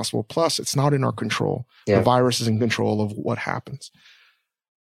to be impossible. Plus, it's not in our control. Yeah. The virus is in control of what happens.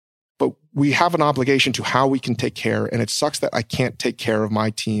 But we have an obligation to how we can take care. And it sucks that I can't take care of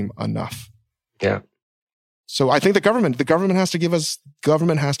my team enough. Yeah. So I think the government has to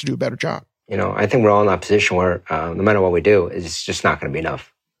do a better job. I think we're all in that position where no matter what we do, it's just not going to be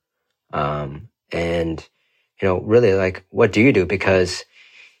enough. And really, like, what do you do? Because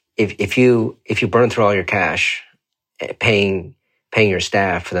if you burn through all your cash, paying your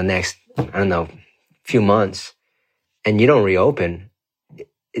staff for the next, few months, and you don't reopen,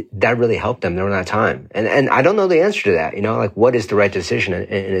 that really helped them during that time. And I don't know the answer to that. Like, what is the right decision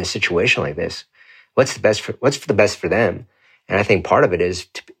in a situation like this? What's the best for them? And I think part of it is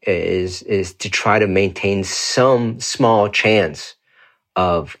to try to maintain some small chance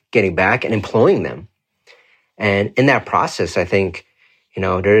of getting back and employing them. And in that process, I think,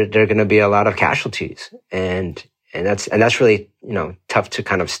 there are going to be a lot of casualties. And and that's really, tough to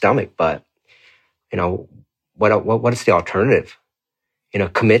kind of stomach. But, what is the alternative?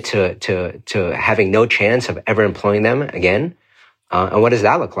 Commit to having no chance of ever employing them again. And what does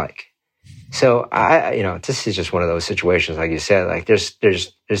that look like? So this is just one of those situations, like you said, like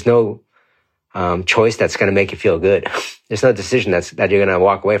there's no choice that's going to make you feel good. There's no decision that you're going to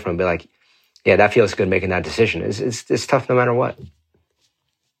walk away from and be like, yeah, that feels good making that decision. It's tough no matter what.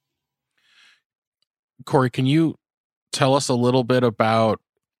 Corey, can you tell us a little bit about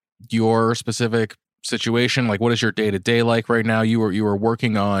your specific situation? Like, what is your day-to-day like right now? You were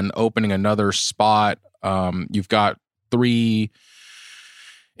working on opening another spot. You've got 3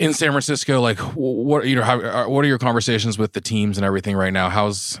 in San Francisco. Like, what are your conversations with the teams and everything right now?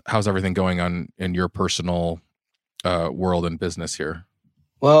 How's everything going on in your personal world and business here?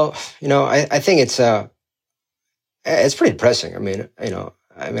 Well, I think it's pretty depressing.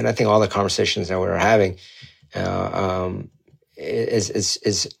 I think all the conversations that we're having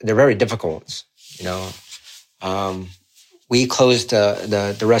is they're very difficult ones. We closed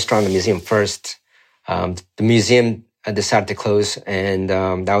the restaurant, the museum first. The museum decided to close, and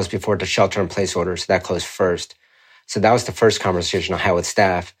that was before the shelter-in-place order, so that closed first. So that was the first conversation I had with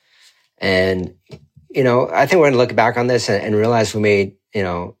staff. And, I think we're going to look back on this and realize we made,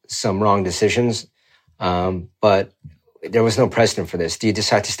 some wrong decisions. But there was no precedent for this. Do you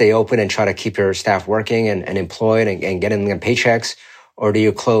decide to stay open and try to keep your staff working and employed and getting them paychecks, or do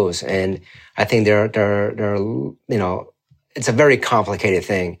you close? And I think it's a very complicated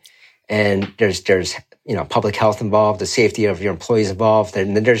thing. And there's public health involved, the safety of your employees involved,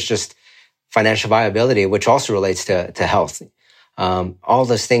 and then there's just financial viability, which also relates to health. All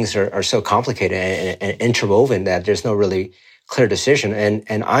those things are so complicated and interwoven that there's no really clear decision.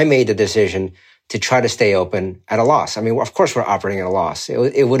 And I made the decision to try to stay open at a loss. Of course, we're operating at a loss.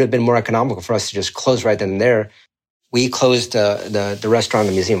 It would have been more economical for us to just close right then and there. We closed the restaurant,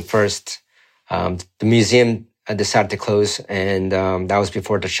 the museum first. The museum decided to close, and that was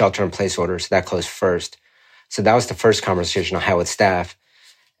before the shelter-in-place order, so that closed first. So that was the first conversation I had with staff.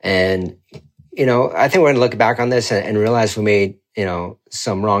 And, I think we're going to look back on this and realize we made,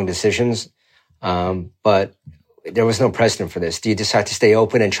 some wrong decisions. But there was no precedent for this. Do you decide to stay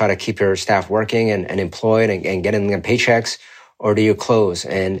open and try to keep your staff working and employed and getting them paychecks, or do you close?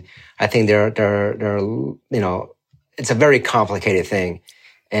 And I think it's a very complicated thing.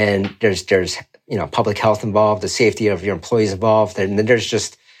 And there's public health involved, the safety of your employees involved, and then there's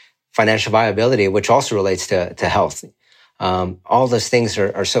just financial viability, which also relates to health. All those things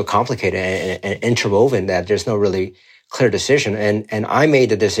are so complicated and interwoven that there's no really clear decision. And I made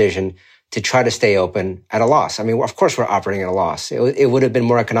the decision to try to stay open at a loss. Of course, we're operating at a loss. It would have been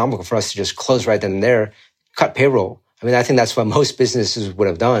more economical for us to just close right then and there, cut payroll. I think that's what most businesses would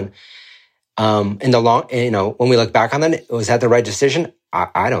have done. In the long, when we look back on that, was that the right decision?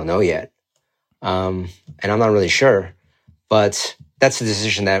 I don't know yet. And I'm not really sure, but that's the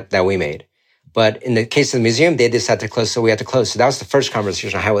decision that we made. But in the case of the museum, they decided to close, so we had to close. So that was the first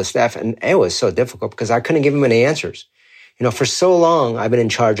conversation I had with staff, and it was so difficult because I couldn't give them any answers. For so long, I've been in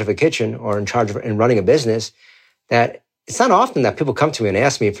charge of a kitchen or in charge of and running a business that it's not often that people come to me and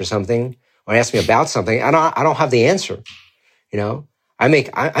ask me for something or ask me about something. I don't have the answer. I make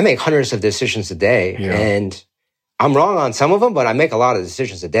hundreds of decisions a day, and I'm wrong on some of them, but I make a lot of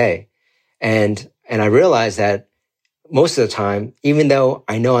decisions a day. And I realize that most of the time, even though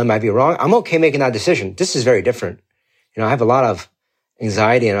I know I might be wrong, I'm okay making that decision. This is very different. I have a lot of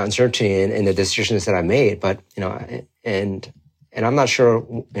anxiety and uncertainty in the decisions that I made, but, and I'm not sure,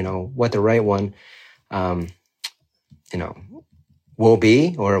 what the right one, will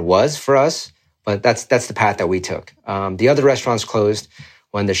be or was for us, but that's the path that we took. The other restaurants closed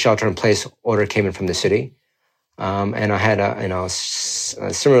when the shelter-in-place order came in from the city. And I had a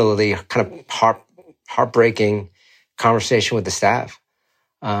similarly kind of heartbreaking conversation with the staff.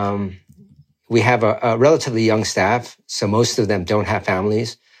 We have a relatively young staff, so most of them don't have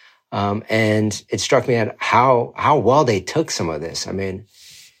families. And it struck me at how well they took some of this. I'm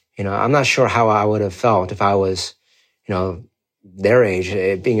not sure how I would have felt if I was, their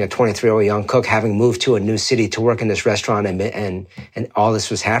age, being a 23-year-old young cook, having moved to a new city to work in this restaurant, and all this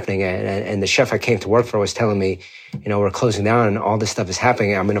was happening. And the chef I came to work for was telling me, we're closing down and all this stuff is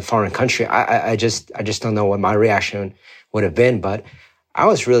happening. I'm in a foreign country. I just don't know what my reaction would have been, but I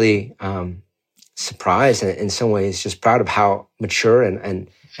was really surprised and in some ways just proud of how mature and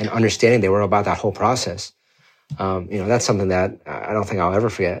understanding they were about that whole process. That's something that I don't think I'll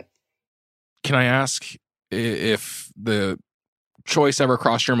ever forget. Can I ask if the choice ever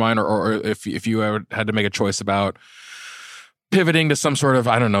crossed your mind, or if you ever had to make a choice about pivoting to some sort of,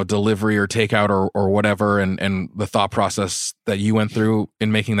 I don't know, delivery or takeout or whatever, and the thought process that you went through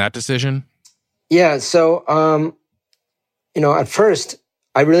in making that decision? Yeah. So, at first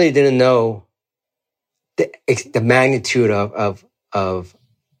I really didn't know the magnitude of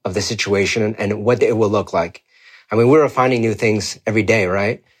the situation and what it will look like. I mean, we were finding new things every day,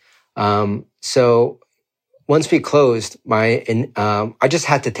 right? So once we closed, I just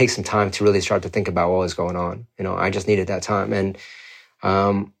had to take some time to really start to think about what was going on. I just needed that time.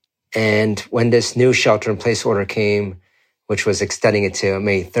 And when this new shelter-in-place order came, which was extending it to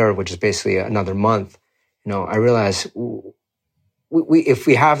May 3rd, which is basically another month, I realized if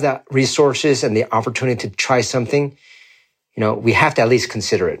we have that resources and the opportunity to try something, we have to at least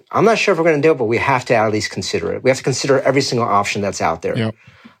consider it. I'm not sure if we're going to do it, but we have to at least consider it. We have to consider every single option that's out there. Yep.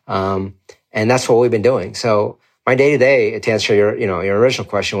 And that's what we've been doing. So my day to day, to answer your original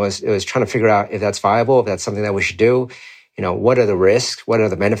question, was trying to figure out if that's viable, if that's something that we should do. What are the risks? What are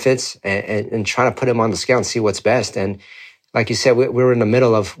the benefits? And trying to put them on the scale and see what's best. And like you said, we were in the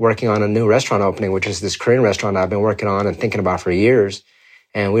middle of working on a new restaurant opening, which is this Korean restaurant I've been working on and thinking about for years.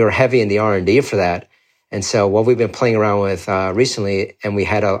 And we were heavy in the R&D for that. And so what we've been playing around with recently, and we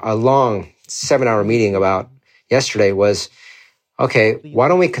had a long 7-hour meeting about yesterday, was, okay, why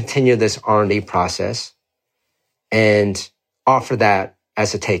don't we continue this R&D process and offer that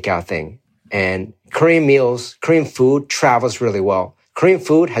as a takeout thing? And Korean meals, Korean food travels really well. Korean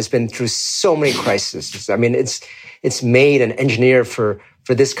food has been through so many crises. I mean, it's made and engineered for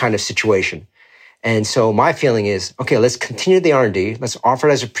this kind of situation. And so my feeling is, okay, let's continue the R&D. Let's offer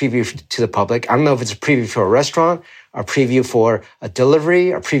it as a preview to the public. I don't know if it's a preview for a restaurant, a preview for a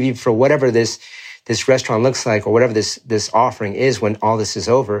delivery, a preview for whatever this restaurant looks like, or whatever this offering is when all this is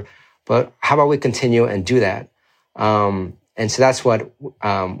over. But how about we continue and do that? And so that's what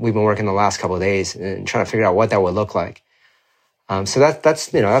we've been working the last couple of days and trying to figure out what that would look like. So that's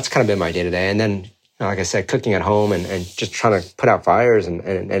kind of been my day to day. And then, like I said, cooking at home and just trying to put out fires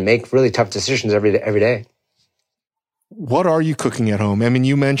and make really tough decisions every day. What are you cooking at home? I mean,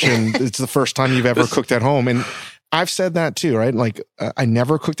 you mentioned it's the first time you've ever cooked at home. And I've said that too, right? Like I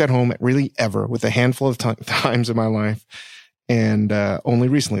never cooked at home really ever, with a handful of times in my life. And only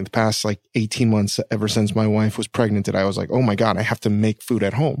recently, the past 18 months, ever since my wife was pregnant, that I was like, oh my God, I have to make food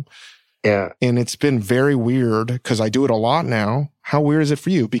at home. Yeah. And it's been very weird because I do it a lot now. How weird is it for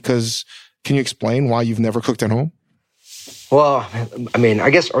you? Because can you explain why you've never cooked at home? Well, I mean,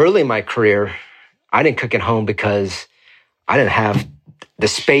 I guess early in my career, I didn't cook at home because I didn't have the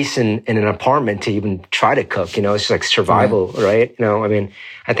space in an apartment to even try to cook. It's just like survival, right? I mean,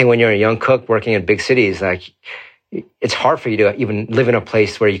 I think when you're a young cook working in big cities, it's hard for you to even live in a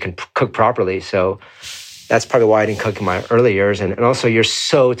place where you can cook properly. So that's probably why I didn't cook in my early years. And also, you're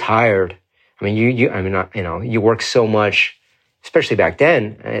so tired. I mean, you work so much, especially back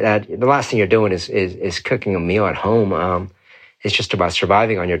then, that the last thing you're doing is cooking a meal at home. It's just about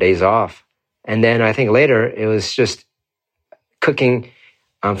surviving on your days off. And then I think later it was just cooking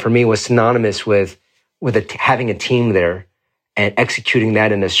for me was synonymous with having a team there and executing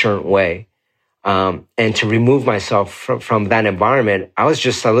that in a certain way. And to remove myself from that environment, I was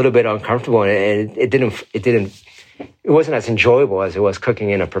just a little bit uncomfortable, and it wasn't as enjoyable as it was cooking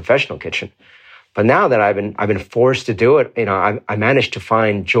in a professional kitchen. But now that I've been forced to do it, I managed to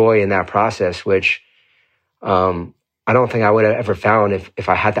find joy in that process, which I don't think I would have ever found if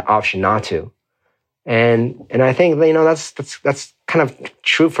I had the option not to. And I think that's kind of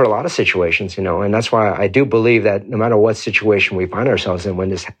true for a lot of situations, and that's why I do believe that no matter what situation we find ourselves in, when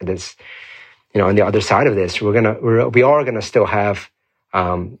this on the other side of this, we are gonna still have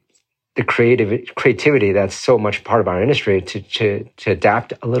the creativity that's so much part of our industry to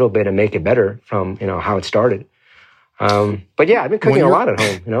adapt a little bit and make it better from how it started. But yeah, I've been cooking a lot at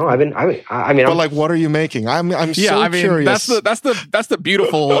home. But what are you making? I'm so curious. That's the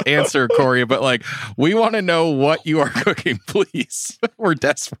beautiful answer, Corey. But we want to know what you are cooking, please. We're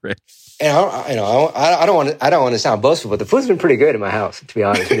desperate. And I don't want to sound boastful, but the food's been pretty good in my house, to be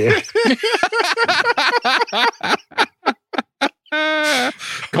honest with you.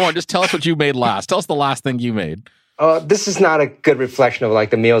 Come on, just tell us what you made last. Tell us the last thing you made. This is not a good reflection of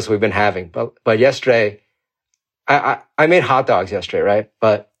the meals we've been having. But yesterday, I made hot dogs yesterday, right?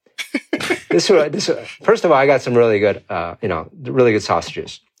 But this first of all, I got some really good, really good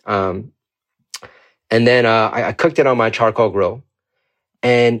sausages. And then I cooked it on my charcoal grill.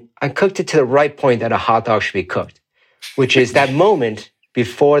 And I cooked it to the right point that a hot dog should be cooked, which is that moment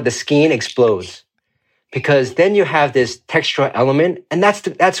before the skin explodes. Because then you have this textural element, and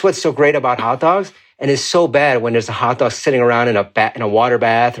that's what's so great about hot dogs, and it's so bad when there's a hot dog sitting around in a water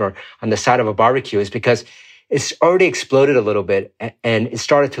bath or on the side of a barbecue, is because it's already exploded a little bit and it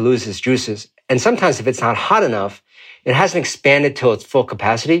started to lose its juices. And sometimes if it's not hot enough, it hasn't expanded to its full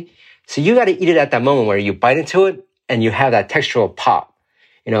capacity. So you got to eat it at that moment where you bite into it and you have that textural pop,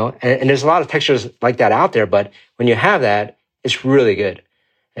 you know, and there's a lot of textures like that out there. But when you have that, it's really good.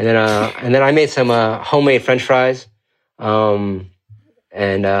 And then I made some homemade French fries. And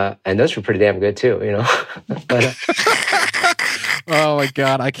those were pretty damn good too, you know. But, oh my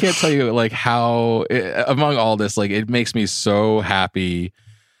God, I can't tell you like how among all this, like it makes me so happy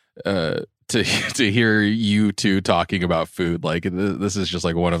to hear you two talking about food. Like this is just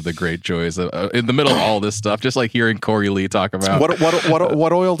like one of the great joys in the middle of all this stuff. Just like hearing Corey Lee talk about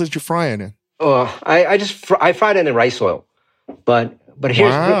what oil did you fry it in? Oh, I fried it in rice oil, but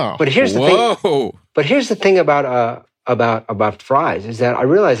here's the thing. But here's the thing about fries is that I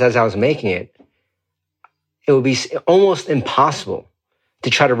realized as I was making it, it would be almost impossible to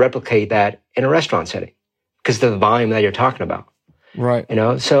try to replicate that in a restaurant setting because of the volume that you're talking about. Right. You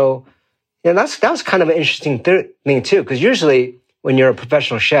know, so you know, that was kind of an interesting thing too, because usually when you're a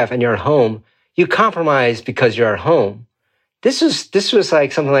professional chef and you're at home, you compromise because you're at home. This was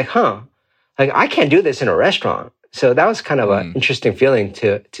like something like, like I can't do this in a restaurant. So that was kind of an interesting feeling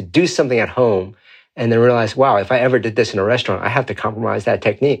to do something at home and then realize, wow, if I ever did this in a restaurant, I have to compromise that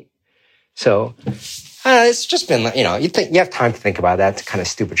technique. So it's just been, you know, you have time to think about that kind of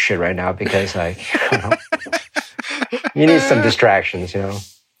stupid shit right now because like, you know, you need some distractions, you know.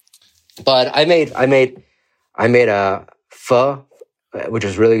 But I made a pho, which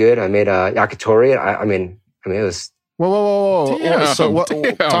was really good. I made a yakitori. I mean, it was. Whoa! Damn, so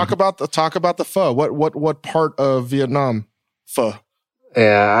damn. talk about the pho. What part of Vietnam pho?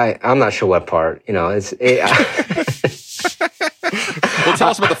 Yeah, I'm not sure what part. You know, well, tell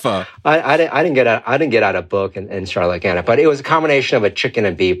us about the pho. I didn't get out a book and start looking at it, but it was a combination of a chicken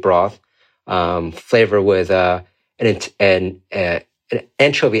and beef broth, flavored with an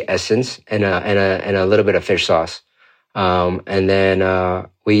anchovy essence and a little bit of fish sauce, and then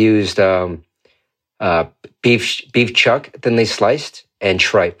we used beef chuck thinly sliced and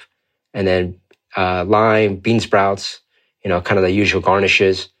tripe, and then lime, bean sprouts, you know, kind of the usual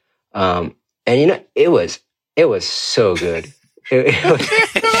garnishes, and you know it was so good. I'm like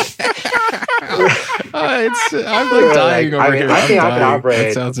dying over here. I think I can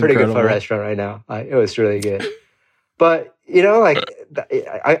operate a a pretty good pho restaurant right now. It was really good. But you know, like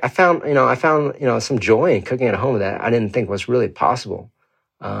I found some joy in cooking at home that I didn't think was really possible.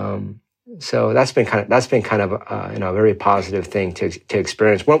 So that's been kind of a very positive thing to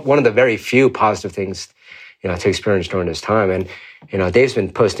experience. One of the very few positive things, you know, to experience during this time. And you know, Dave's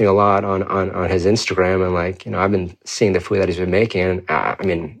been posting a lot on his Instagram, and like, you know, I've been seeing the food that he's been making. And I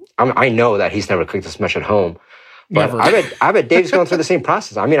mean, I know that he's never cooked this much at home. But I bet Dave's going through the same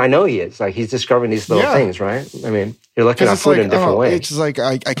process. I mean, I know he is. Like, he's discovering these little things, right? I mean, you're looking at food in different ways. It's like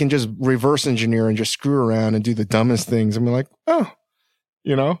I can just reverse engineer and just screw around and do the dumbest things. I'm like,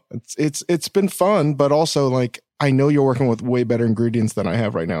 you know, it's been fun, but also like I know you're working with way better ingredients than I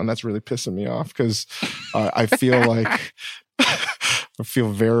have right now, and that's really pissing me off because I feel like I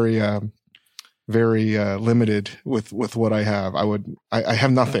feel very limited with what I have. I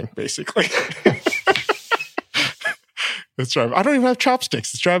have nothing basically. It's driving. I don't even have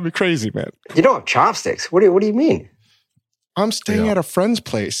chopsticks. It's driving me crazy, man. You don't have chopsticks? What do you mean? I'm staying at a friend's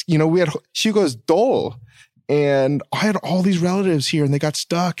place. You know, we had Hugo's Dole, and I had all these relatives here, and they got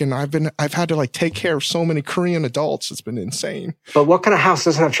stuck. And I've had to like take care of so many Korean adults. It's been insane. But what kind of house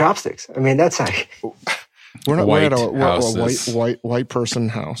doesn't have chopsticks? I mean, that's like we're at a white person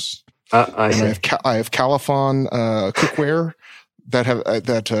house. I have Califon cookware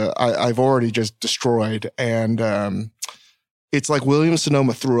that I've already just destroyed, and it's like William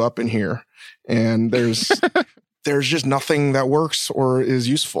Sonoma threw up in here, and there's just nothing that works or is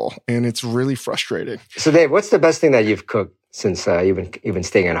useful, and it's really frustrating. So, Dave, what's the best thing that you've cooked since you've been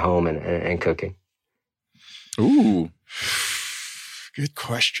staying at home and cooking? Ooh, good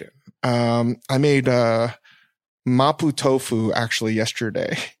question. I made mapu tofu actually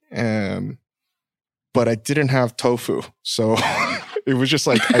yesterday, but I didn't have tofu, so. It was just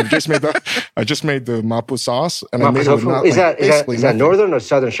like I just made the mapu sauce, and I made it with not, is that northern or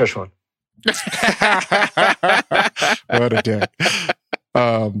southern Szechuan? What a dick.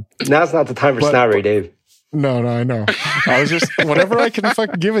 Now's not the time for snobbery, Dave. No, I know. I was just whatever I can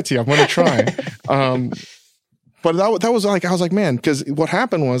fucking give it to you. I'm gonna try. But that was like I was like, man, because what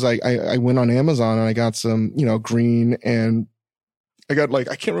happened was I went on Amazon and I got some, you know, green, and I got like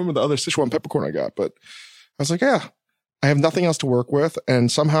I can't remember the other Sichuan peppercorn I got, but I was like, yeah. I have nothing else to work with,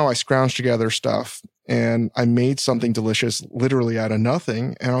 and somehow I scrounged together stuff, and I made something delicious literally out of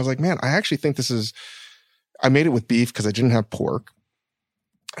nothing. And I was like, man, I actually think this is, I made it with beef because I didn't have pork.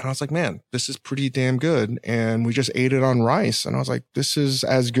 And I was like, man, this is pretty damn good. And we just ate it on rice. And I was like, this is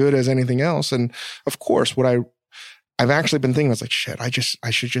as good as anything else. And of course, I've actually been thinking, I was like, shit, I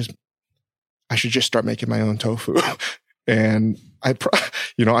should just start making my own tofu. And I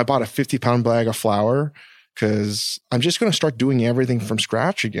bought a 50-pound bag of flour because I'm just going to start doing everything from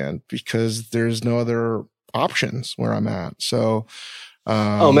scratch again because there's no other options where I'm at. So,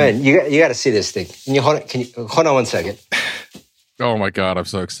 oh man, you got to see this thing. Can you hold on 1 second? Oh my God, I'm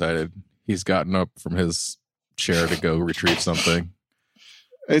so excited. He's gotten up from his chair to go retrieve something.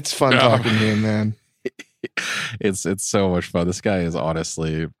 It's fun talking to him, man. It's so much fun. This guy is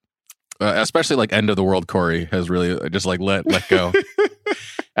honestly, especially like end of the world Corey has really just like let go.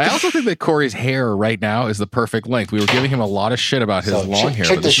 I also think that Corey's hair right now is the perfect length. We were giving him a lot of shit about his long hair,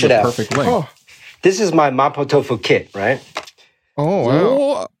 check but this this is the out. perfect length. Oh. This is my mapo tofu kit, right? Oh,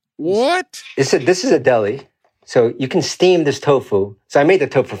 wow. What? This is a deli. So you can steam this tofu. So I made the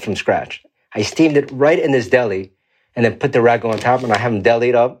tofu from scratch. I steamed it right in this deli and then put the ragu on top and I have them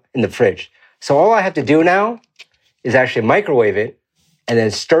delied up in the fridge. So all I have to do now is actually microwave it and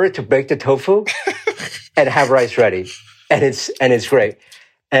then stir it to break the tofu and have rice ready. And it's great.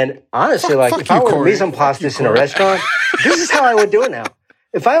 And honestly, if I were to mise en place this in a restaurant, this is how I would do it now.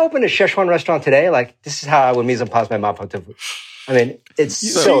 If I opened a Szechuan restaurant today, this is how I would mise en place my mapo tofu. I mean, it's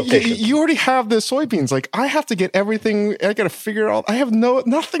so efficient. You already have the soybeans. Like, I have to get everything. I got to figure it out. I have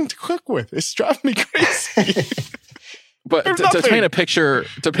nothing to cook with. It's driving me crazy. But to paint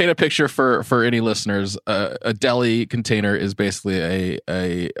a picture for any listeners, a deli container is basically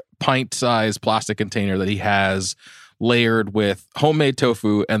a pint-sized plastic container that he has layered with homemade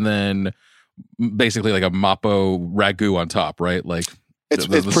tofu and then basically like a mapo ragu on top, right? Like. It's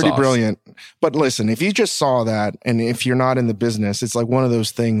pretty sauce. Brilliant. But listen, if you just saw that, and if you're not in the business, it's like one of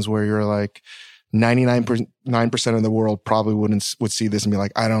those things where you're like 99% of the world probably would see this and be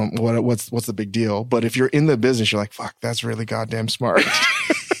like, what's the big deal? But if you're in the business, you're like, fuck, that's really goddamn smart.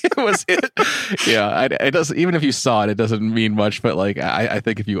 Yeah, it doesn't, even if you saw it doesn't mean much, but like, I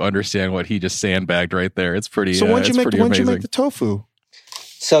think if you understand what he just sandbagged right there, it's pretty, so when'd you make the tofu?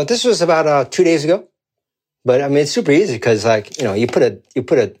 So this was about 2 days ago. But I mean, it's super easy because, you put a.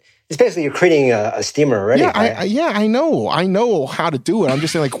 It's basically you're creating a steamer already. Yeah, I know how to do it. I'm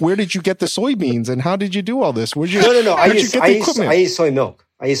just saying, like, where did you get the soybeans and how did you do all this? No. I use soy milk.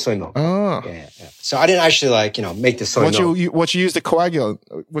 Oh, yeah. So I didn't actually make the soy milk. What you use to coagulate?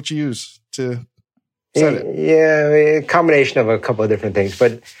 What you use to set it? Yeah, a combination of a couple of different things,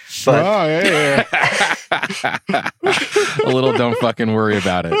 but. Oh yeah. A little don't fucking worry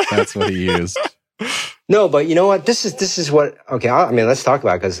about it. That's what he used. No, but you know what? This is what. Okay, let's talk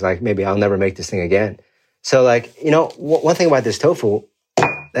about it because maybe I'll never make this thing again. So one thing about this tofu.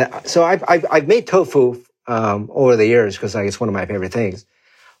 So I've made tofu over the years because it's one of my favorite things,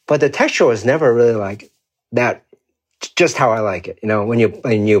 but the texture was never really that. Just how I like it.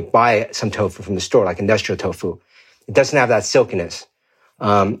 When you buy some tofu from the store, like industrial tofu, it doesn't have that silkiness.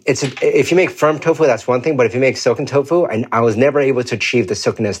 If you make firm tofu, that's one thing, but if you make silken tofu, and I was never able to achieve the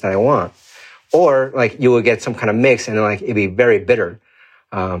silkiness that I want. Or you will get some kind of mix and it'd be very bitter,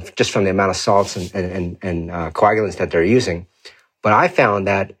 just from the amount of salts and coagulants that they're using. But I found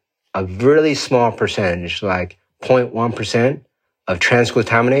that a really small percentage, like 0.1% of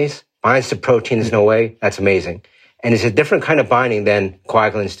transglutaminase binds to proteins in a way that's amazing. And it's a different kind of binding than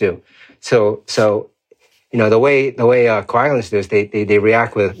coagulants do. So the way coagulants do is they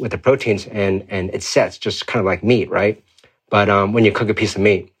react with the proteins and it sets just kind of like meat, right? But when you cook a piece of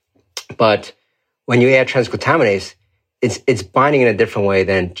meat. But when you add transglutaminase, it's binding in a different way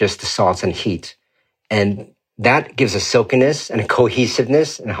than just the salts and heat. And that gives a silkiness and a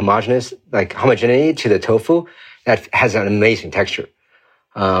cohesiveness and a homogeneity to the tofu that has an amazing texture.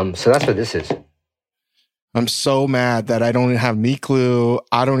 So that's what this is. I'm so mad that I don't even have meat glue.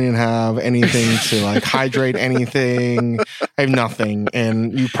 I don't even have anything to hydrate anything. I have nothing.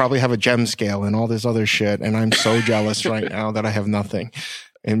 And you probably have a gem scale and all this other shit. And I'm so jealous right now that I have nothing.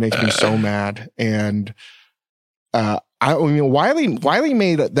 It makes me so mad. And Wiley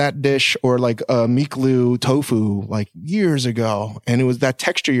made that dish or meat glue tofu years ago. And it was that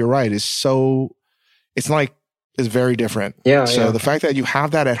texture, you're right, is very different. Yeah. So the fact that you have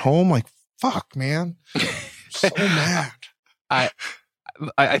that at home, fuck, man. So mad. I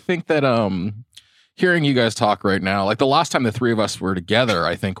think that hearing you guys talk right now, the last time the three of us were together,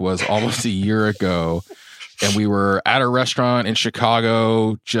 I think was almost a year ago. And we were at a restaurant in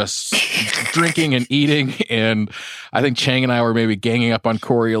Chicago just drinking and eating. And I think Chang and I were maybe ganging up on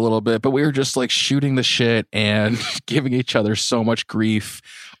Corey a little bit, but we were just shooting the shit and giving each other so much grief,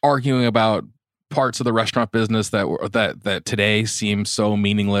 arguing about parts of the restaurant business that today seem so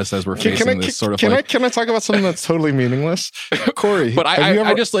meaningless as we're facing this sort of can I talk about something that's totally meaningless, Corey? But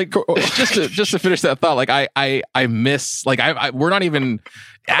I just like just to finish that thought, like I miss, like we're not even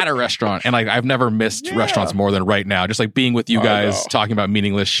at a restaurant, and like I've never missed restaurants more than right now. Just like being with you guys, talking about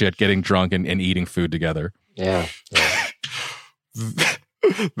meaningless shit, getting drunk, and eating food together. Yeah.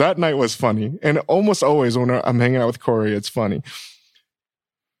 That night was funny, and almost always when I'm hanging out with Corey, it's funny.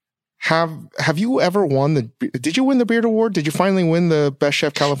 Have you ever won did you win the Beard Award? Did you finally win the Best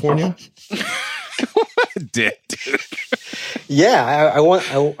Chef California? Did. Yeah,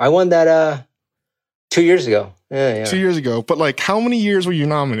 I won that 2 years ago. Yeah. 2 years ago. But like, how many years were you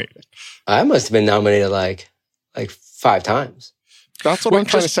nominated? I must have been nominated like 5 times. That's what I'm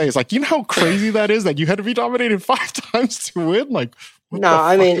trying to say. Is like, you know how crazy that is that you had to be nominated 5 times to win? Like, those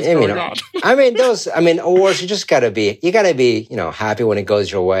awards, you gotta be, happy when it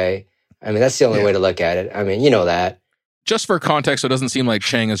goes your way. I mean, that's the only way to look at it. I mean, you know that. Just for context, so it doesn't seem like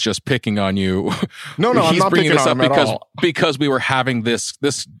Chang is just picking on you. No, he's I'm not bringing picking this on up him at all. because we were having this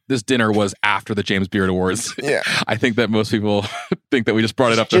dinner was after the James Beard Awards. Yeah, I think that most people think that we just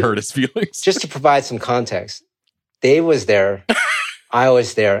brought it up to hurt his feelings. Just to provide some context, Dave was there, I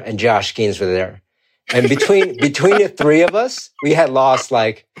was there, and Josh Gaines were there. And between the three of us, we had lost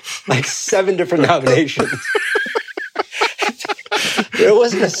like 7 different nominations. There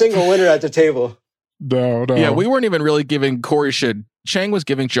wasn't a single winner at the table. No. Yeah, we weren't even really giving Corey shit. Chang was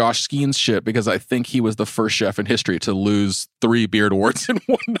giving Josh Skeens shit because I think he was the first chef in history to lose 3 Beard Awards in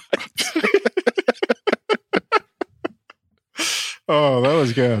one night. Oh, that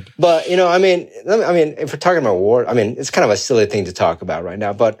was good. But, if we're talking about award, it's kind of a silly thing to talk about right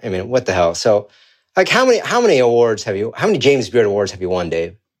now, but what the hell? So, like, how many James Beard Awards have you won,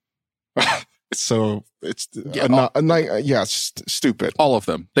 Dave? So it's stupid. All of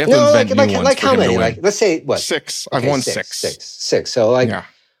them. They have to invent new ones. Like how many? Like, let's say what? 6. I've won 6. 6. So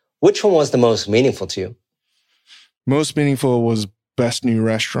which one was the most meaningful to you? Most meaningful was Best New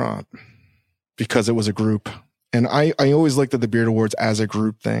Restaurant because it was a group. And I always looked at the Beard Awards as a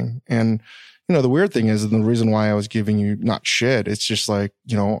group thing. And, the weird thing is, and the reason why I was giving you not shit, it's just like,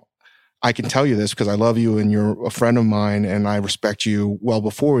 I can tell you this because I love you and you're a friend of mine and I respect you well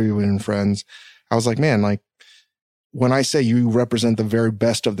before we were friends. I was like, man, like when I say you represent the very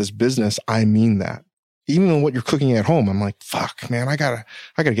best of this business, I mean that. Even in what you're cooking at home, I'm like, fuck, man, I gotta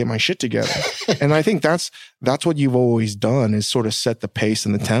get my shit together. And I think that's what you've always done is sort of set the pace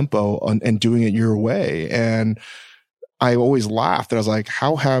and the tempo and doing it your way. And I always laughed. And I was like,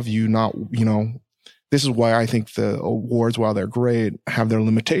 how have you not, this is why I think the awards, while they're great, have their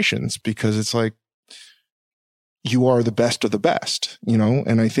limitations because it's like you are the best of the best,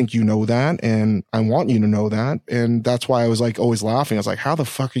 and I think you know that. And I want you to know that. And that's why I was like always laughing. I was like, how the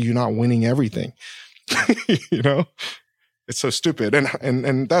fuck are you not winning everything? It's so stupid.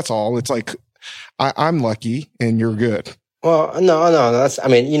 And that's all. It's like, I'm lucky and you're good. Well, no,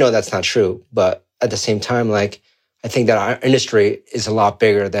 that's not true. But at the same time, like, I think that our industry is a lot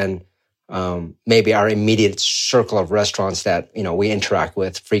bigger than maybe our immediate circle of restaurants that, we interact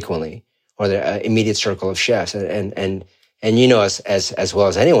with frequently or the immediate circle of chefs. And as well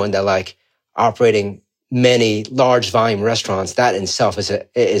as anyone that like operating many large volume restaurants, that in itself is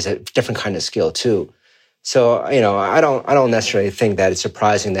a different kind of skill too. So, I don't necessarily think that it's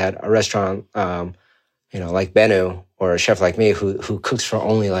surprising that a restaurant, like Bennu or a chef like me who cooks for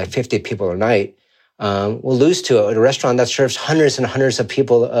only like 50 people a night, will lose to a restaurant that serves hundreds and hundreds of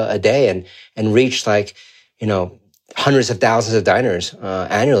people a day and reach like, hundreds of thousands of diners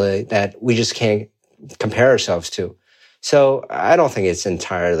annually that we just can't compare ourselves to. So I don't think it's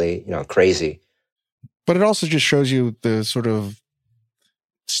entirely, crazy. But it also just shows you the sort of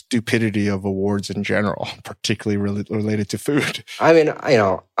stupidity of awards in general, particularly related to food.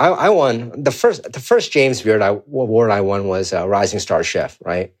 I won the first James Beard award I won was Rising Star Chef,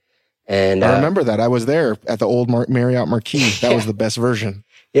 right? And I remember that. I was there at the old Marriott Marquis. That was the best version.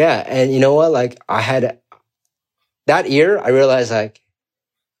 Yeah. And you know what? Like that year, I realized like,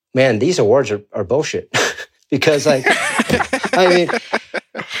 man, these awards are bullshit. Because like,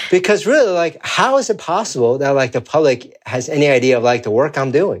 because really like, how is it possible that like the public has any idea of like the work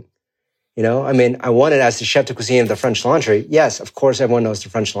I'm doing? I won it as the chef de cuisine of the French Laundry. Yes, of course, everyone knows the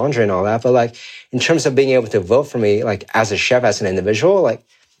French Laundry and all that. But like, in terms of being able to vote for me, like as a chef, as an individual, like,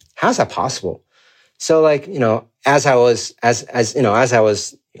 how's that possible? So like, as I was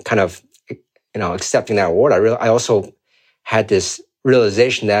kind of, accepting that award, I also had this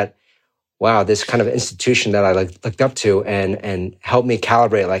realization that, wow, this kind of institution that I like looked up to and helped me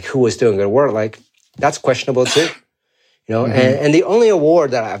calibrate like who was doing good work, like that's questionable too. you know, and the only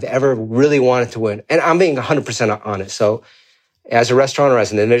award that I've ever really wanted to win, and I'm being 100% honest. So as a restaurant or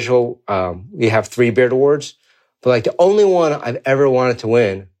as an individual, we have 3 Beard Awards, but like the only one I've ever wanted to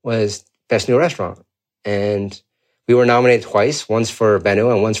win was Best New Restaurant. And we were nominated twice, once for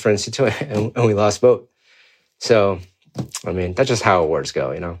Bennu and once for Institute, and we lost both. So, I mean, that's just how awards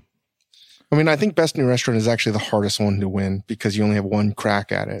go, you know? I mean, I think Best New Restaurant is actually the hardest one to win because you only have one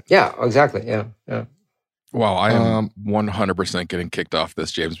crack at it. Yeah, exactly. Yeah. Wow, I am 100% getting kicked off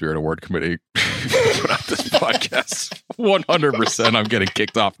this James Beard Award Committee throughout this podcast. 100% I'm getting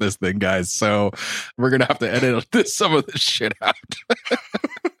kicked off this thing, guys. So we're going to have to edit some of this shit out.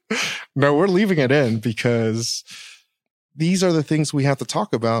 No, we're leaving it in because these are the things we have to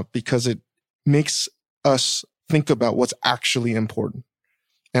talk about because it makes us think about what's actually important.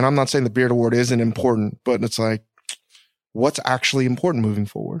 And I'm not saying the Beard Award isn't important, but it's like, what's actually important moving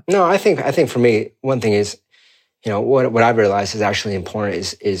forward? No, I think for me, one thing is, you know, what I've realized is actually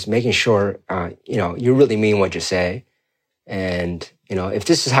important is making sure, you know, you really mean what you say. And, you know, if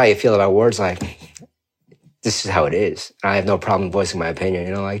this is how you feel about words, like, this is how it is. I have no problem voicing my opinion,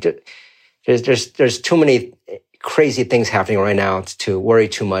 you know, like, there's too many crazy things happening right now to worry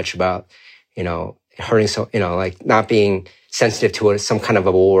too much about, you know, hurting, so, you know, like not being sensitive to some kind of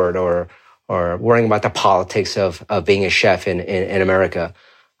award or worrying about the politics of being a chef in America.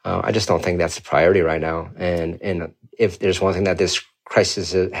 I just don't think that's the priority right now. And if there's one thing that this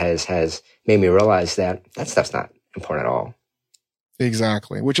crisis has made me realize, that stuff's not important at all.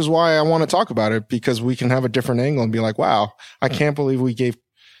 Exactly. Which is why I want to talk about it, because we can have a different angle and be like, wow, I can't believe we gave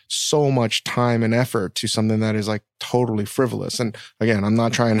so much time and effort to something that is like totally frivolous. And again, I'm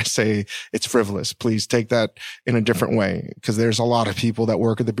not trying to say it's frivolous. Please take that in a different way, because there's a lot of people that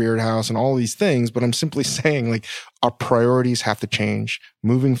work at the Beard House and all these things, but I'm simply saying like our priorities have to change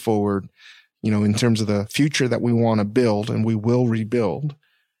moving forward, you know, in terms of the future that we want to build and we will rebuild.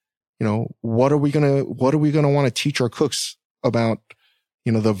 You know, what are we going to want to teach our cooks about,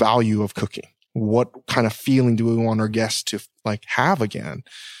 you know, the value of cooking? What kind of feeling do we want our guests to like have again?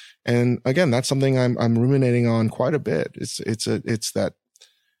 And again, that's something I'm ruminating on quite a bit. It's that,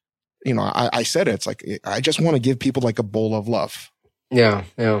 you know, I said it, it's like, I just want to give people like a bowl of love. Yeah.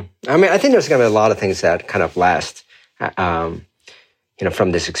 Yeah. I mean, I think there's going to be a lot of things that kind of last, you know, from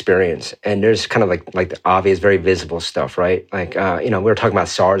this experience. And there's kind of like the obvious, very visible stuff, right? Like, you know, we were talking about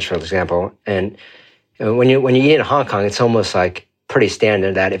SARS, for example. And when you eat in Hong Kong, it's almost like pretty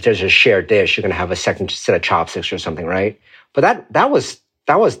standard that if there's a shared dish, you're going to have a second set of chopsticks or something, right? But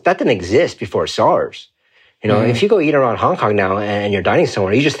that didn't exist before SARS. You know, if you go eat around Hong Kong now and you're dining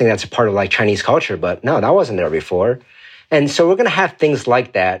somewhere, you just think that's a part of like Chinese culture, but no, that wasn't there before. And so we're going to have things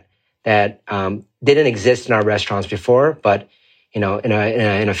like that didn't exist in our restaurants before, but you know,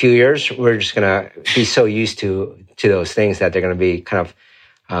 in a few years, we're just going to be so used to those things that they're going to be kind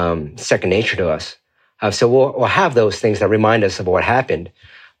of second nature to us. So we'll have those things that remind us of what happened.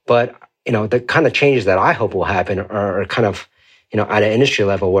 But, you know, the kind of changes that I hope will happen are kind of, you know, at an industry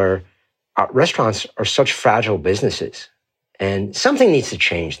level where restaurants are such fragile businesses and something needs to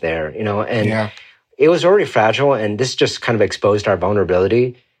change there, you know, and it was already fragile and this just kind of exposed our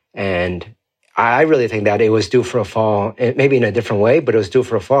vulnerability. And I really think that it was due for a fall, maybe in a different way, but it was due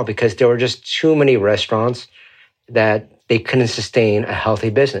for a fall because there were just too many restaurants that they couldn't sustain a healthy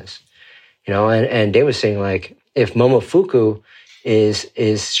business. You know, and they were saying like, if Momofuku is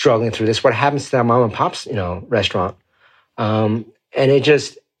struggling through this, what happens to that mom and pop's, you know, restaurant? And it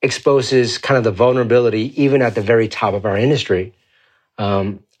just exposes kind of the vulnerability even at the very top of our industry.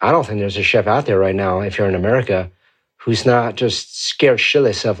 I don't think there's a chef out there right now, if you're in America, who's not just scared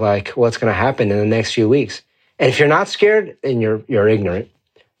shitless of like what's going to happen in the next few weeks. And if you're not scared, then you're ignorant,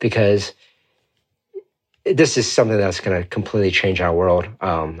 because this is something that's going to completely change our world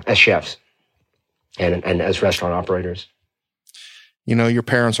as chefs. And as restaurant operators. You know, your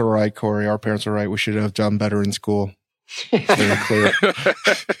parents are right, Corey. Our parents are right. We should have done better in school. Very clear.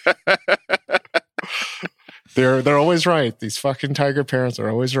 They're always right. These fucking tiger parents are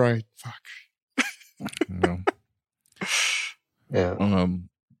always right. Fuck. No. Yeah.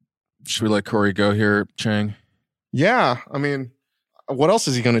 Should we let Corey go here, Chang? Yeah. I mean, what else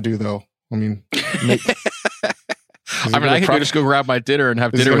is he going to do, though? I mean, I can just go grab my dinner and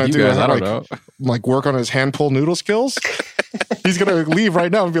have dinner with you guys. I don't know. Like work on his hand pull noodle skills. He's going to leave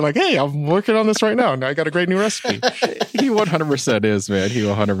right now and be like, hey, I'm working on this right now. Now I got a great new recipe. He 100% is, man. He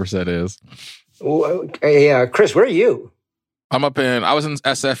 100% is. Hey, Chris, where are you? I was in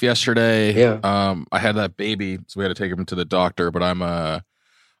SF yesterday. Yeah. I had that baby, so we had to take him to the doctor, but I'm at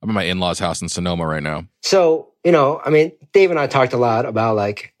my in-laws' house in Sonoma right now. So, you know, I mean, Dave and I talked a lot about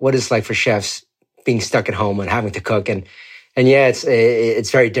like what it's like for chefs being stuck at home and having to cook. And yeah,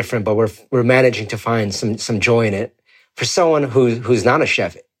 it's very different, but we're managing to find some joy in it. For someone who's not a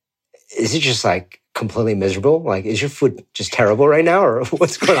chef, is it just like completely miserable? Like, is your food just terrible right now, or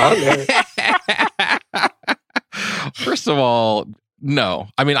what's going on there? First of all, no.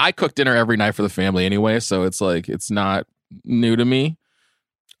 I mean, I cook dinner every night for the family anyway, so it's like it's not new to me.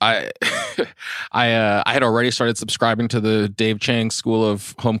 I had already started subscribing to the Dave Chang School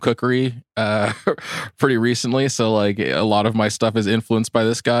of Home Cookery pretty recently, so like a lot of my stuff is influenced by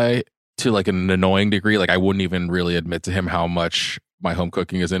this guy to like an annoying degree. Like I wouldn't even really admit to him how much my home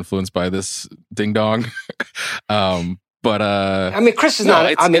cooking is influenced by this ding dong. But I mean, Chris is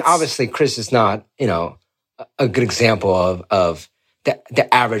not. I mean, obviously, Chris is not. A good example of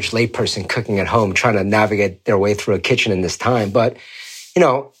the average layperson cooking at home, trying to navigate their way through a kitchen in this time. But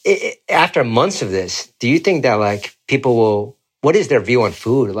after months of this, do you think that like people will? What is their view on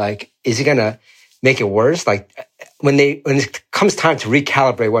food? Like, is it gonna make it worse? Like, when it comes time to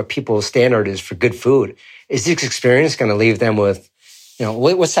recalibrate what people's standard is for good food, is this experience going to leave them with,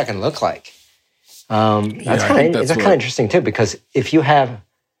 what's that going to look like? That's kind of interesting too, because if you have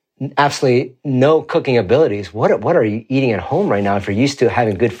absolutely no cooking abilities, what are you eating at home right now if you're used to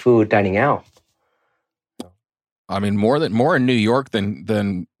having good food dining out? I mean, more in New York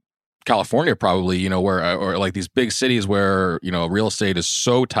than California, probably, where, or like these big cities where, real estate is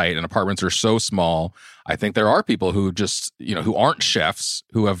so tight and apartments are so small. I think there are people who just, who aren't chefs,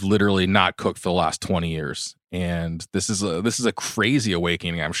 who have literally not cooked for the last 20 years. And this is a crazy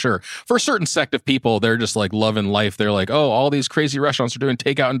awakening, I'm sure. For a certain sect of people, they're just like loving life. They're like, oh, all these crazy restaurants are doing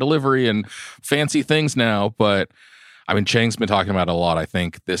takeout and delivery and fancy things now. But I mean, Chang's been talking about it a lot. I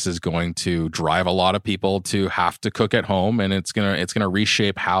think this is going to drive a lot of people to have to cook at home, and it's gonna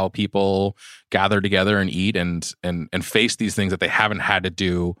reshape how people gather together and eat and face these things that they haven't had to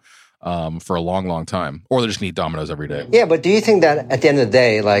do for a long, long time, or they just need Domino's every day. Yeah, but do you think that at the end of the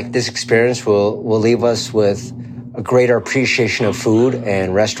day, like this experience will leave us with a greater appreciation of food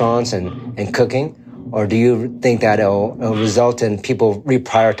and restaurants and cooking, or do you think that it'll result in people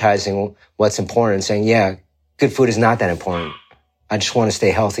reprioritizing what's important and saying, yeah, good food is not that important. I just want to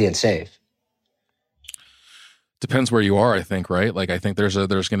stay healthy and safe. Depends where you are, I think, right? Like, I think there's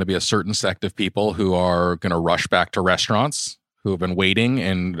going to be a certain sect of people who are going to rush back to restaurants, who have been waiting,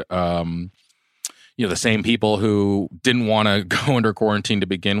 and the same people who didn't want to go under quarantine to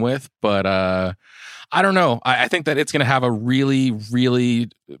begin with. But I don't know. I think that it's going to have a really,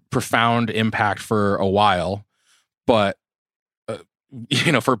 really profound impact for a while. But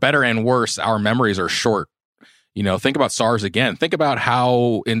for better and worse, our memories are short. Think about SARS again. Think about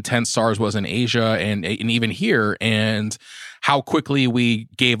how intense SARS was in Asia and even here, and how quickly we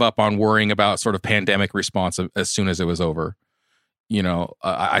gave up on worrying about sort of pandemic response as soon as it was over.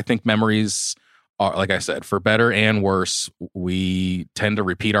 I think memories are, like I said, for better and worse, we tend to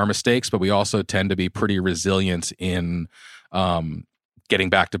repeat our mistakes, but we also tend to be pretty resilient in getting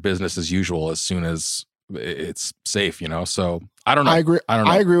back to business as usual as soon as it's safe, So I don't know. I agree. I don't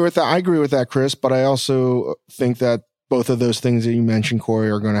know. I agree with that. I agree with that, Chris. But I also think that both of those things that you mentioned, Corey,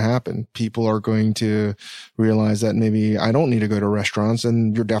 are going to happen. People are going to realize that maybe I don't need to go to restaurants,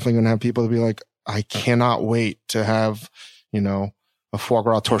 and you're definitely going to have people to be like, I cannot wait to have, a foie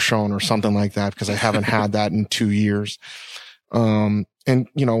gras torchon or something like that, because I haven't had that in 2 years. And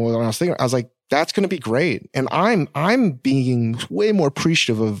when I was thinking, I was like, that's going to be great. And I'm being way more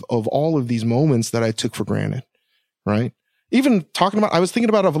appreciative of all of these moments that I took for granted, right? Even I was thinking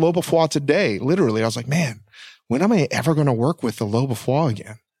about a lobe foie today. Literally, I was like, man, when am I ever going to work with the lobe foie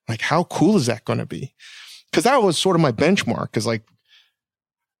again? Like, how cool is that going to be? Because that was sort of my benchmark. Because like,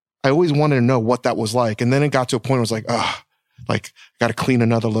 I always wanted to know what that was like. And then it got to a point where I was like, like, got to clean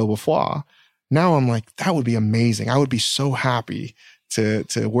another lobe foie. Now I'm like, that would be amazing. I would be so happy to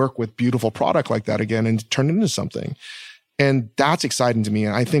work with beautiful product like that again and turn it into something. And that's exciting to me.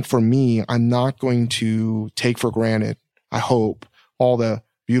 And I think for me, I'm not going to take for granted, I hope, all the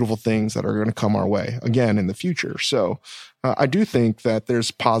beautiful things that are going to come our way again in the future. So I do think that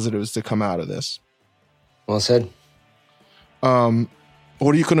there's positives to come out of this. Well said. What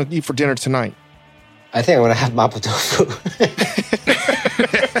are you going to eat for dinner tonight? I think I'm going to have mapo tofu.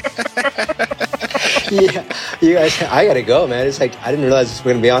 Yeah, you guys, I got to go, man. It's like, I didn't realize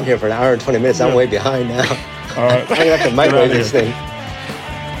we're going to be on here for an hour and 20 minutes. I'm way behind now. All right. I'm going to have to microwave this thing.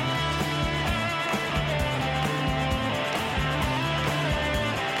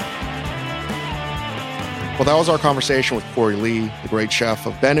 Well, that was our conversation with Corey Lee, the great chef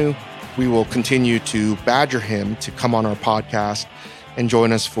of Bennu. We will continue to badger him to come on our podcast and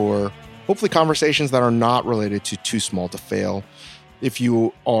join us for hopefully conversations that are not related to Too Small to Fail. If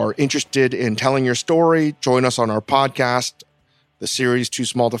you are interested in telling your story, join us on our podcast, the series Too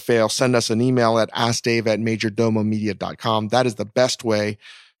Small to Fail. Send us an email at askdave@majordomomedia.com. That is the best way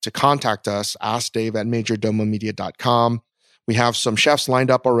to contact us, askdave@majordomomedia.com. We have some chefs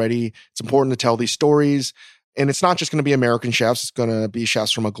lined up already. It's important to tell these stories. And it's not just going to be American chefs. It's going to be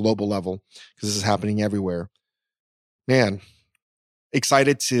chefs from a global level because this is happening everywhere. Man,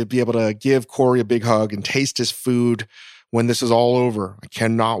 excited to be able to give Corey a big hug and taste his food when this is all over. I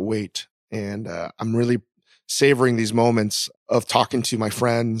cannot wait. And I'm really savoring these moments of talking to my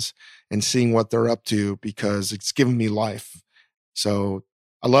friends and seeing what they're up to because it's given me life. So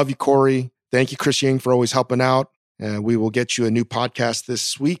I love you, Corey. Thank you, Chris Ying, for always helping out. We will get you a new podcast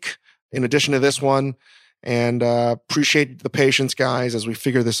this week in addition to this one. And appreciate the patience, guys, as we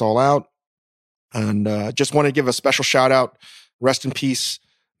figure this all out. And just want to give a special shout out. Rest in peace,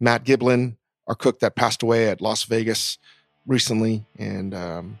 Matt Giblin, our cook that passed away at Las Vegas recently. And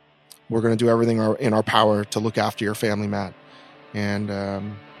we're going to do everything in our power to look after your family, Matt.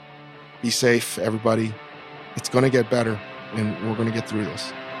 And be safe, everybody. It's going to get better, and we're going to get through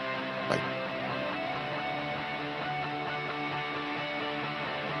this. Bye.